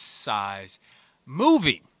life-size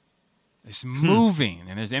movie. It's moving,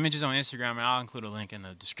 and there's images on Instagram, and I'll include a link in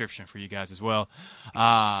the description for you guys as well.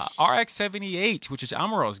 RX-78, which is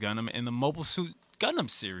Amuro's Gundam, in the Mobile Suit Gundam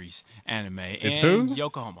series anime. It's in who?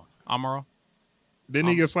 Yokohama. Amuro.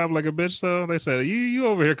 Didn't he get slapped like a bitch, though? They said, you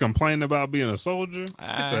over here complaining about being a soldier? Get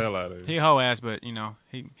the hell out of here. He hoe ass, but,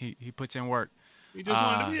 he puts in work. He just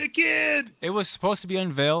wanted to be a kid. It was supposed to be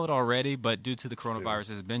unveiled already, but due to the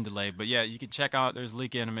coronavirus, it's been delayed. But yeah, you can check out. There's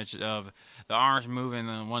leak image of the arms moving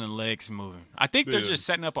and one of the legs moving. I think they're just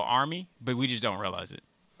setting up an army, but we just don't realize it.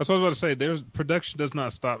 That's what I was about to say. There's production does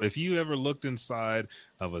not stop. If you ever looked inside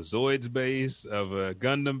of a Zoids base, of a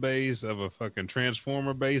Gundam base, of a fucking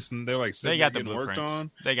Transformer base, and they're like sitting there getting worked on.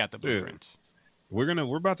 They got the blueprints.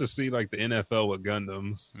 We're about to see like the NFL with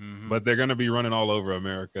Gundams, but they're gonna be running all over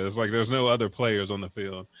America. It's like there's no other players on the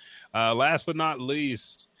field. Last but not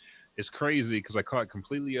least, it's crazy because I caught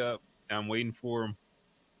completely up. I'm waiting for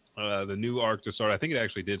the new arc to start. I think it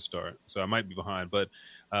actually did start, so I might be behind. But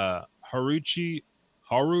Haruchi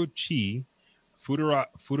Furudate's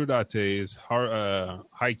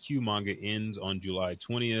Haikyuu manga ends on July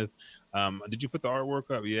 20th. Did you put the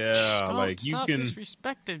artwork up? Yeah, Stop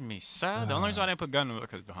disrespecting me, sir. The only reason I didn't put Gundam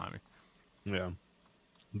because it's behind me. Yeah,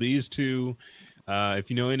 these two. If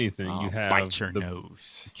you know anything, you have bite your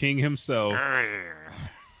nose. King himself,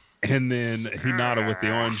 and then Hinata with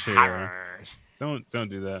the orange hair. Don't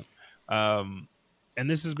do that. And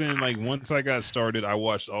this has been like once I got started, I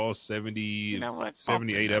watched all 78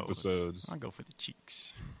 episodes. I go for the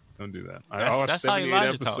cheeks. Don't do that. I watched 78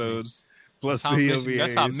 episodes plus that's COVAs.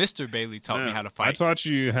 That's how Mr. Bailey taught me how to fight. I taught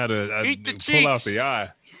you how to Eat the pull cheeks. out the eye.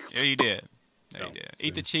 Yeah, you did. Yeah, you did.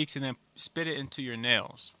 Eat the cheeks and then spit it into your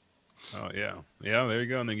nails. Oh yeah, there you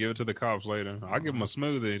go. And then give it to the cops later. I'll give them a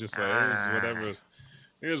smoothie. Just say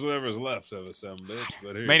here's whatever's left of it, some bitch.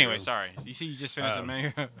 But anyway, sorry. You see, you just finished the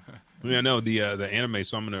manga. Yeah, no, the anime.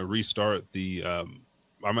 So I'm gonna restart the. I'm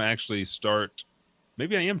gonna actually start.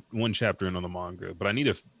 Maybe I am one chapter in on the manga, but I need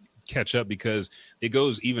to catch up because it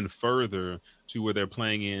goes even further to where they're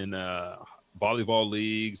playing in volleyball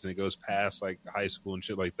leagues, and it goes past like high school and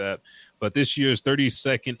shit like that. But this year's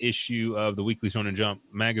 32nd issue of the Weekly Shonen Jump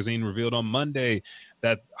magazine revealed on Monday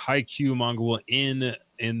that Haikyuu manga will end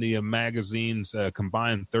in the magazine's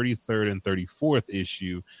combined 33rd and 34th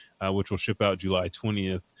issue, which will ship out July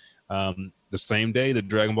 20th. The same day that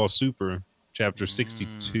Dragon Ball Super Chapter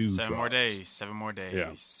 62 Seven more days.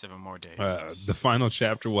 Yeah. 7 more days. The final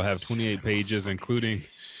chapter will have 28 pages, including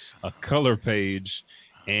a color page,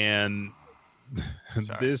 and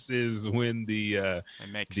this is when it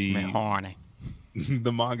makes me horny.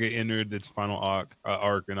 The manga entered its final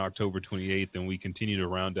arc in October 28th, and we continue to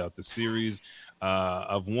round out the series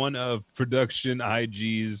of one of Production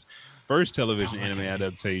IG's first television anime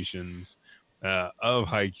adaptations of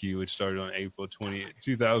Haikyuu, which started on April 20th,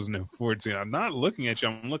 2014. I'm not looking at you.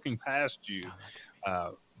 I'm looking past you.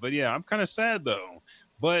 But yeah, I'm kind of sad, though.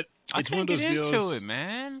 But it's one of those deals. I can't get into it,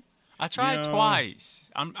 man. I tried twice.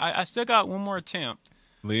 I still got one more attempt.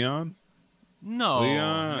 Leon? No.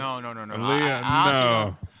 Leon? No. Leon,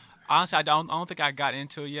 honestly, I don't think I got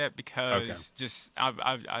into it yet because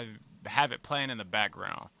I have it playing in the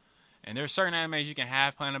background. And there's certain animes you can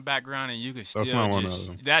have playing in the background and you can still That's not one of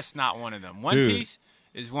them. That's not one of them. One Piece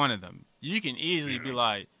is one of them. You can easily be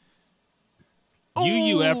like,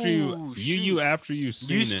 you after you've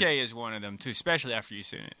seen it. Yusuke is one of them too, especially after you've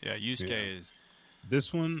seen it. Yeah, Yusuke is.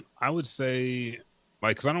 This one, I would say,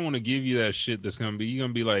 like, because I don't want to give you that shit that's going to be, you're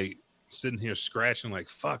going to be like sitting here scratching like,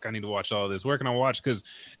 fuck, I need to watch all this. Where can I watch? Because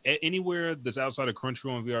anywhere that's outside of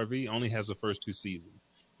Crunchyroll and VRV only has the first 2 seasons.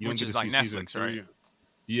 You Which don't is get to like see Netflix, season 3. right?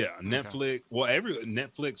 Yeah, Netflix. Well,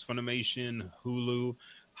 Netflix, Funimation, Hulu,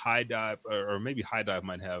 High Dive, or maybe High Dive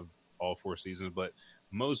might have all 4 seasons, but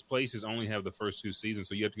most places only have the first 2 seasons.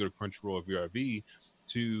 So you have to go to Crunchyroll or VRV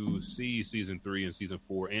to see season 3 and season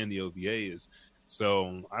 4 and the OVAs.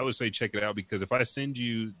 So I would say check it out, because if I send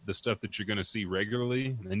you the stuff that you're going to see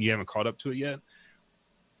regularly and you haven't caught up to it yet,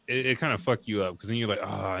 it kind of fuck you up, because then you're like,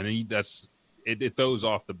 and then it throws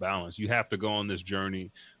off the balance. You have to go on this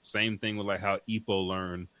journey. Same thing with like how Ippo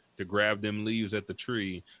learned to grab them leaves at the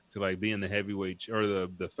tree to like be in the heavyweight or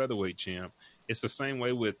the featherweight champ. It's the same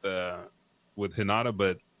way with Hinata,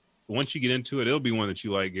 but once you get into it, it'll be one that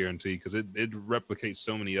you like, guaranteed, because it replicates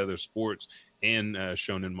so many other sports and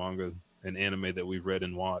shonen manga and anime that we've read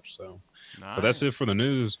and watched. So, nice. But that's it for the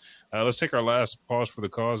news. Let's take our last pause for the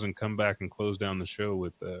cause and come back and close down the show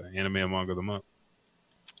with anime and manga of the month.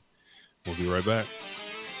 We'll be right back.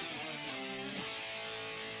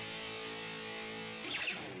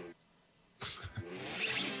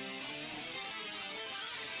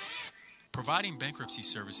 Providing bankruptcy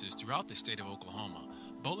services throughout the state of Oklahoma,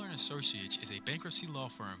 Bowler & Associates is a bankruptcy law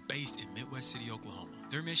firm based in Midwest City, Oklahoma.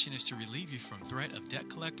 Their mission is to relieve you from threat of debt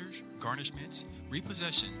collectors, garnishments,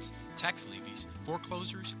 repossessions, tax levies,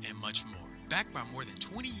 foreclosures, and much more. Backed by more than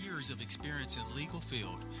 20 years of experience in the legal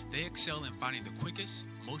field, they excel in finding the quickest,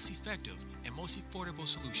 most effective, and most affordable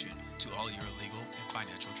solution to all your legal and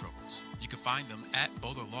financial troubles. You can find them at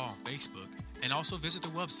Bowler Law on Facebook and also visit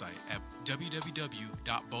their website at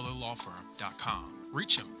www.bowlerlawfirm.com.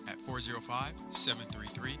 Reach them at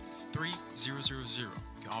 405-733-3000. You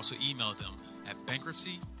can also email them at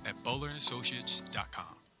bankruptcy@bowlerandassociates.com.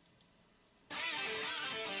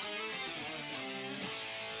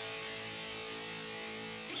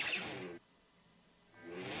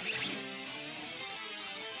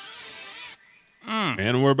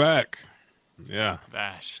 And we're back. Yeah.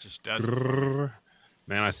 Vash just does it for me.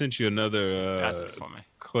 Man, I sent you another Does it for me.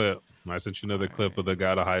 clip. I sent you another clip of the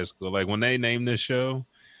guy to high school. Like when they named this show,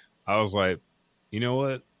 I was like, you know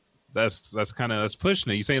what? That's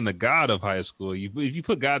pushing it. You saying the God of high school. If you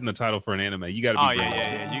put God in the title for an anime, you got to be. Oh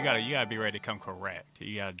yeah. You gotta be ready to come correct.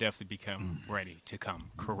 You gotta definitely become ready to come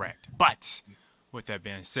correct. But with that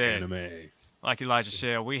being said, Anime. like Elijah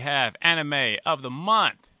said, we have anime of the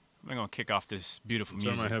month. We're gonna kick off this beautiful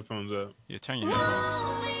Turn music. my headphones up. Yeah, turn your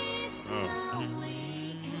headphones. Oh.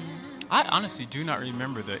 I honestly do not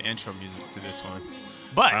remember the intro music to this one.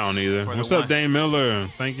 But I don't either. for the What's up, one- Dane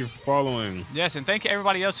Miller? Thank you for following. Yes, and thank you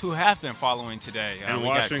everybody else who have been following today. And we got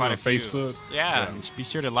watching quite on a few. Facebook. Yeah, Yeah. and be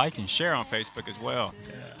sure to like and share on Facebook as well.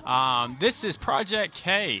 This is Project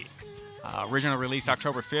K. Original release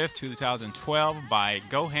October 5th, 2012 by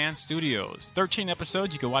Gohan Studios. 13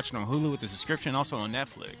 episodes. You can watch it on Hulu with a subscription, also on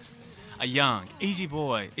Netflix. A young,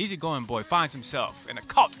 easygoing boy finds himself in a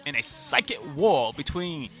caught in a psychic war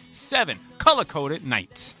between 7 color-coded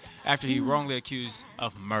knights after he wrongly accused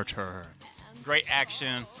of murder. Great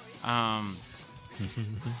action.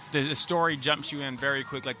 The story jumps you in very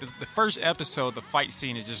quick. Like the first episode, the fight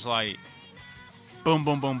scene is just like boom,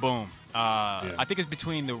 boom, boom, boom. I think it's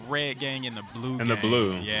between the red gang and the blue gang. And the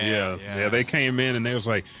blue. Yeah. They came in and they was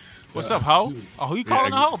like, What's up, ho? Oh, who you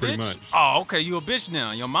calling a hoe, pretty bitch? much. Oh, okay, you a bitch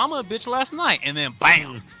now. Your mama a bitch last night. And then,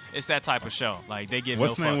 bam. It's that type of show. Like, they give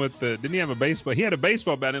what's no the name fucks. with the? Didn't he have a baseball? He had a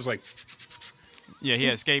baseball bat. And it's like, Yeah, he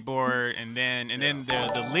had a skateboard. And then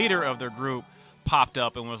the leader of their group popped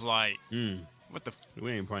up and was like, what the...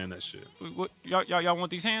 we ain't playing that shit. What, y'all want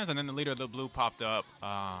these hands? And then the leader of the blue popped up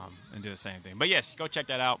and did the same thing. But yes, go check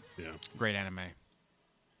that out. Yeah. Great anime.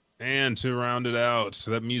 And to round it out,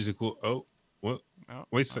 so that music will. Oh, what? Oh,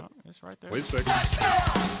 Wait a second. It's right there. Wait a second.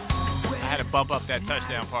 I had to bump up that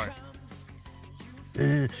touchdown part.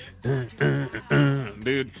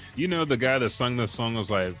 Dude, you know the guy that sung this song was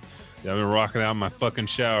like, yeah, I've been rocking out in my fucking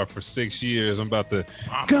shower for 6 years. I'm about to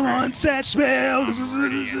come on, Satchel.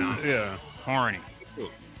 Yeah. Horny.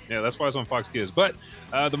 Yeah, that's why it's on Fox Kids. But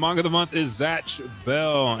the manga of the month is Zatch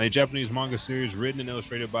Bell, a Japanese manga series written and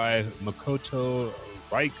illustrated by Makoto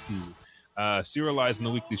Raiku, serialized in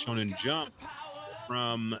the Weekly Shonen Jump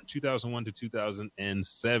from 2001 to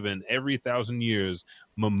 2007. Every 1,000 years,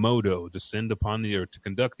 Momodo descend upon the earth to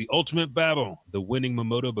conduct the ultimate battle. The winning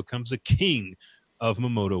Momodo becomes the king of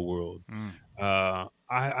Momodo World. I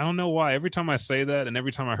don't know why. Every time I say that and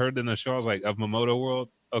every time I heard it in the show, I was like, of Momodo World?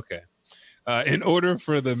 Okay. In order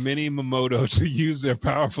for the mini Momodo to use their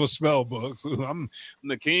powerful spell books, I'm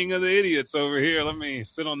the king of the idiots over here. Let me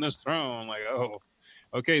sit on this throne. Like, oh,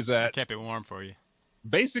 okay, Zach. I kept it warm for you.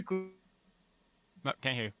 Basically, No,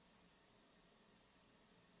 can't hear you.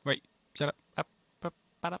 Wait, shut up.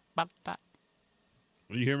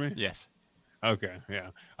 you hear me? Yes. Okay, yeah.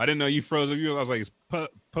 I didn't know you froze. I was like, it's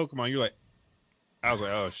Pokemon. You're like, I was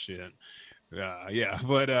like, oh shit. Yeah.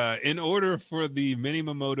 But in order for the mini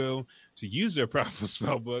Momodo to use their powerful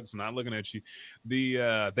spell books, not looking at you,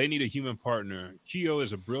 they need a human partner. Kyo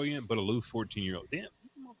is a brilliant but aloof 14-year-old. Damn,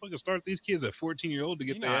 motherfucker, start these kids at 14-year-old to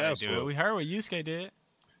get You know their how they ass do it. whooped. We heard what Yusuke did.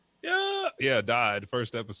 Yeah, died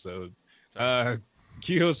first episode.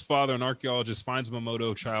 Kyo's father, an archaeologist, finds a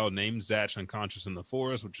Momodo child named Zatch unconscious in the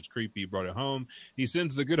forest, which is creepy. He brought it home. He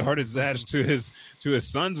sends the good-hearted Zatch to his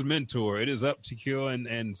son's mentor. It is up to Kyo and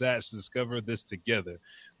Zatch to discover this together.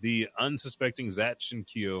 The unsuspecting Zatch and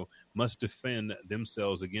Kyo must defend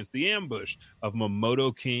themselves against the ambush of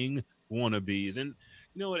Momodo King wannabes. And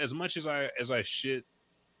you know what? As much as I shit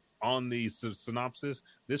on the synopsis,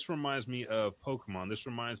 this reminds me of Pokemon. This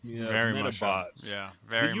reminds me of Very much so. Metabots. Yeah,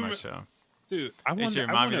 very much so. Dude, I It want should a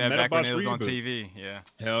remind me of that back when Metabots it was on reboot. TV. Yeah.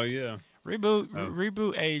 Hell yeah.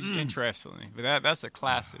 Reboot aged interestingly. But that's a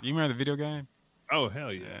classic. You remember the video game? Oh,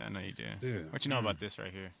 hell yeah. Yeah, I know you do. Dude. What you know about this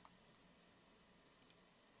right here?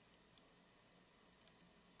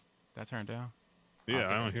 That turned down? Yeah,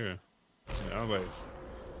 I don't hear it. Yeah, I was like,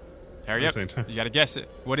 Hurry At up. the same time. You got to guess it.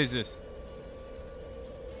 What is this?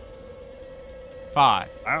 5,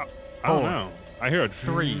 I don't Four. know. I hear a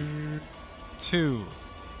 3, 2.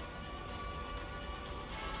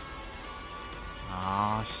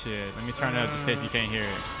 Oh shit! Let me turn it up just in case you can't hear it.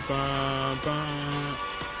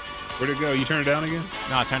 Where'd it go? You turn it down again?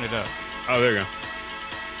 No, I turned it up. Oh, there you go.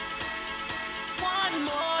 One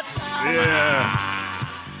more time. Yeah.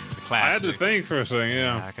 The classic. I had to think for a second,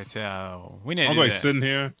 yeah. I could tell. We didn't. I was do like that. sitting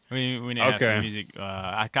here. We didn't have some music.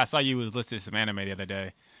 I saw you was listening to some anime the other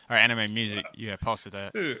day, or anime music. You had posted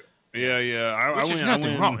that. Dude, yeah. Which is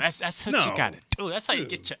nothing wrong. That's what you got to do. That's how you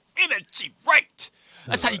get your energy right.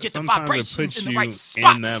 That's how you get the vibrations in the right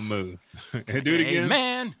spots. In that mood. Do it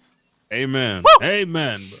again. Amen. Woo!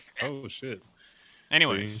 Amen. Oh shit.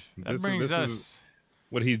 Anyways, See, that brings us. Is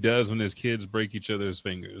what he does when his kids break each other's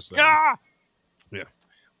fingers. So. Ah! Yeah.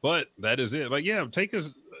 But that is it. Like, yeah, take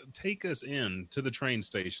us in to the train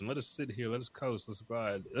station. Let us sit here. Let us coast. Let's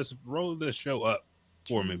glide. Let's roll this show up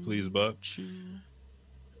for me, please, Buck.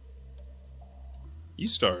 You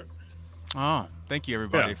start. Oh, thank you,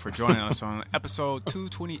 everybody, for joining us on episode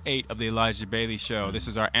 228 of the Elijah Bailey Show. This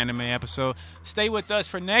is our anime episode. Stay with us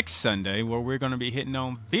for next Sunday, where we're going to be hitting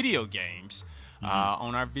on video games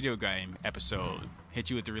on our video game episode. Hit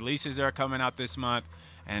you with the releases that are coming out this month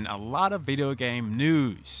and a lot of video game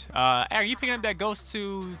news. Are you picking up that Ghost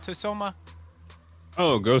to Soma?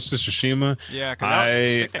 Oh, Ghost of Tsushima? Yeah,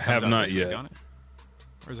 I have not yet. Week,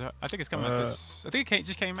 or is it, I think it's coming out this. I think it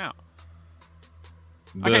just came out.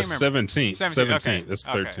 The 17th. 17th. Okay. That's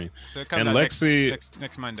 13th. Okay. So it comes and out Lexi,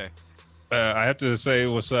 next Monday. I have to say,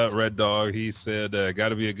 what's up, Red Dog? He said, got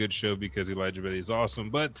to be a good show because Elijah Bailey is awesome.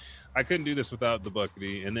 But I couldn't do this without the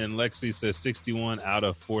Buckety. And then Lexi says 61 out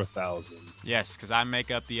of 4,000. Yes, because I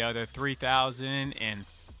make up the other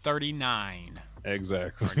 3,039.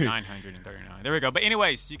 Exactly. Or 939. There we go. But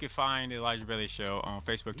anyways, you can find the Elijah Bailey Show on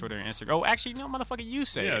Facebook, Twitter, and Instagram. Oh, actually, no, motherfucker, you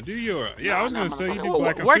say Yeah, it. do your. Yeah, I was going to say you do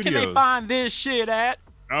Blacken Where Studios. can they find this shit at?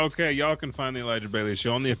 Okay, y'all can find the Elijah Bailey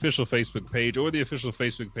Show on the official Facebook page or the official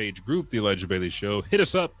Facebook page group, The Elijah Bailey Show. Hit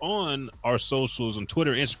us up on our socials on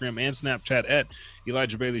Twitter, Instagram, and Snapchat at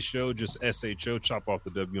Elijah Bailey Show, just SHO, chop off the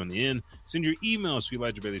W on the end. Send your emails to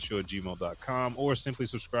ElijahBaileyShow@gmail.com or simply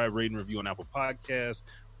subscribe, rate, and review on Apple Podcasts,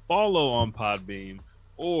 follow on Podbeam,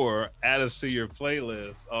 or add us to your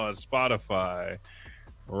playlist on Spotify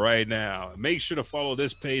right now. Make sure to follow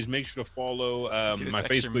this page. Make sure to follow my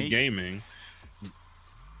Facebook gaming.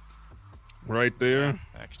 Right there.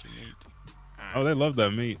 Extra meat. Oh, they love that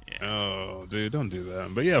meat. Yeah. Oh, dude, don't do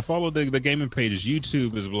that. But yeah, follow the gaming pages.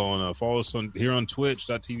 YouTube is blowing up. Follow us here on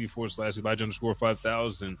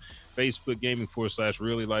twitch.tv/Elijah_5000. Facebook gaming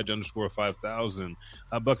 /real Elijah _5000.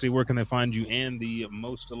 Buckety, where can they find you and the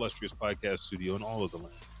most illustrious podcast studio in all of the land?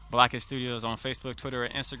 Blacken Studios on Facebook, Twitter,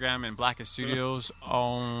 and Instagram, and Blacken Studios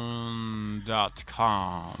on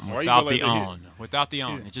 .com. Without the on. Without the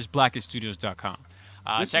on. Yeah. It's just blackenstudios.com.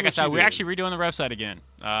 Check us out. We're actually redoing the website again.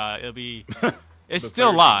 It'll be, it's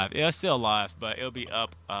still live. Yeah, it's still live, but it'll be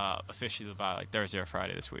up officially by like Thursday or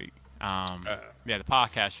Friday this week. The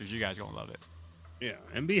podcasters, you guys gonna love it. Yeah,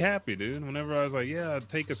 and be happy, dude. Whenever I was like, "Yeah,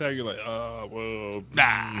 take us out," you're like, well,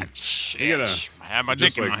 shit. I have my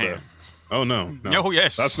dick in my hand. Oh no. Oh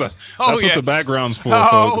yes. That's what the background's for,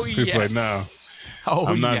 folks. It's like no.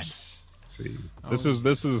 I'm not. Yes. See, this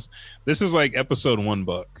is like episode 1,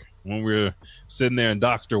 Buck. When we were sitting there and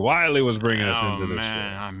Dr. Wiley was bringing us into the show.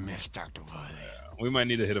 I miss Dr. Wiley. We might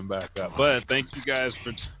need to hit him back up. But thank you guys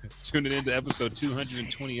for tuning in to episode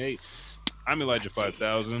 228. I'm Elijah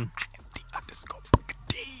 5000. I am the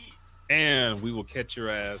 _D. And we will catch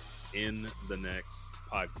your ass in the next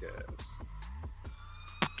podcast.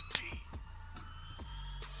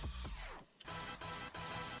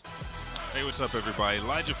 Hey, what's up, everybody?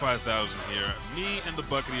 Elijah 5000 here. Me and the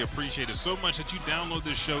Buckety appreciate it so much that you download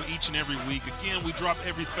this show each and every week. Again, we drop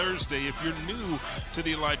every Thursday. If you're new to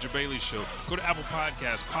the Elijah Bailey Show, go to Apple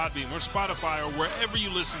Podcasts, Podbeam, or Spotify, or wherever you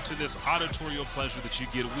listen to this auditorial pleasure that you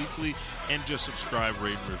get weekly, and just subscribe,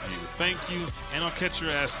 rate, and review. Thank you, and I'll catch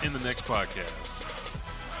your ass in the next podcast.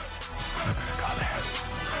 We're gonna go there.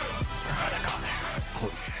 Oh,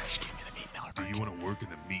 yes. Give me the meat melody. Do you want to work in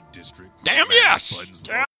the meat district? Damn yes!